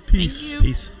 Thanks. Peace. Thank you.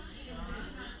 Peace.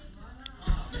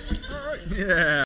 All right. Yeah.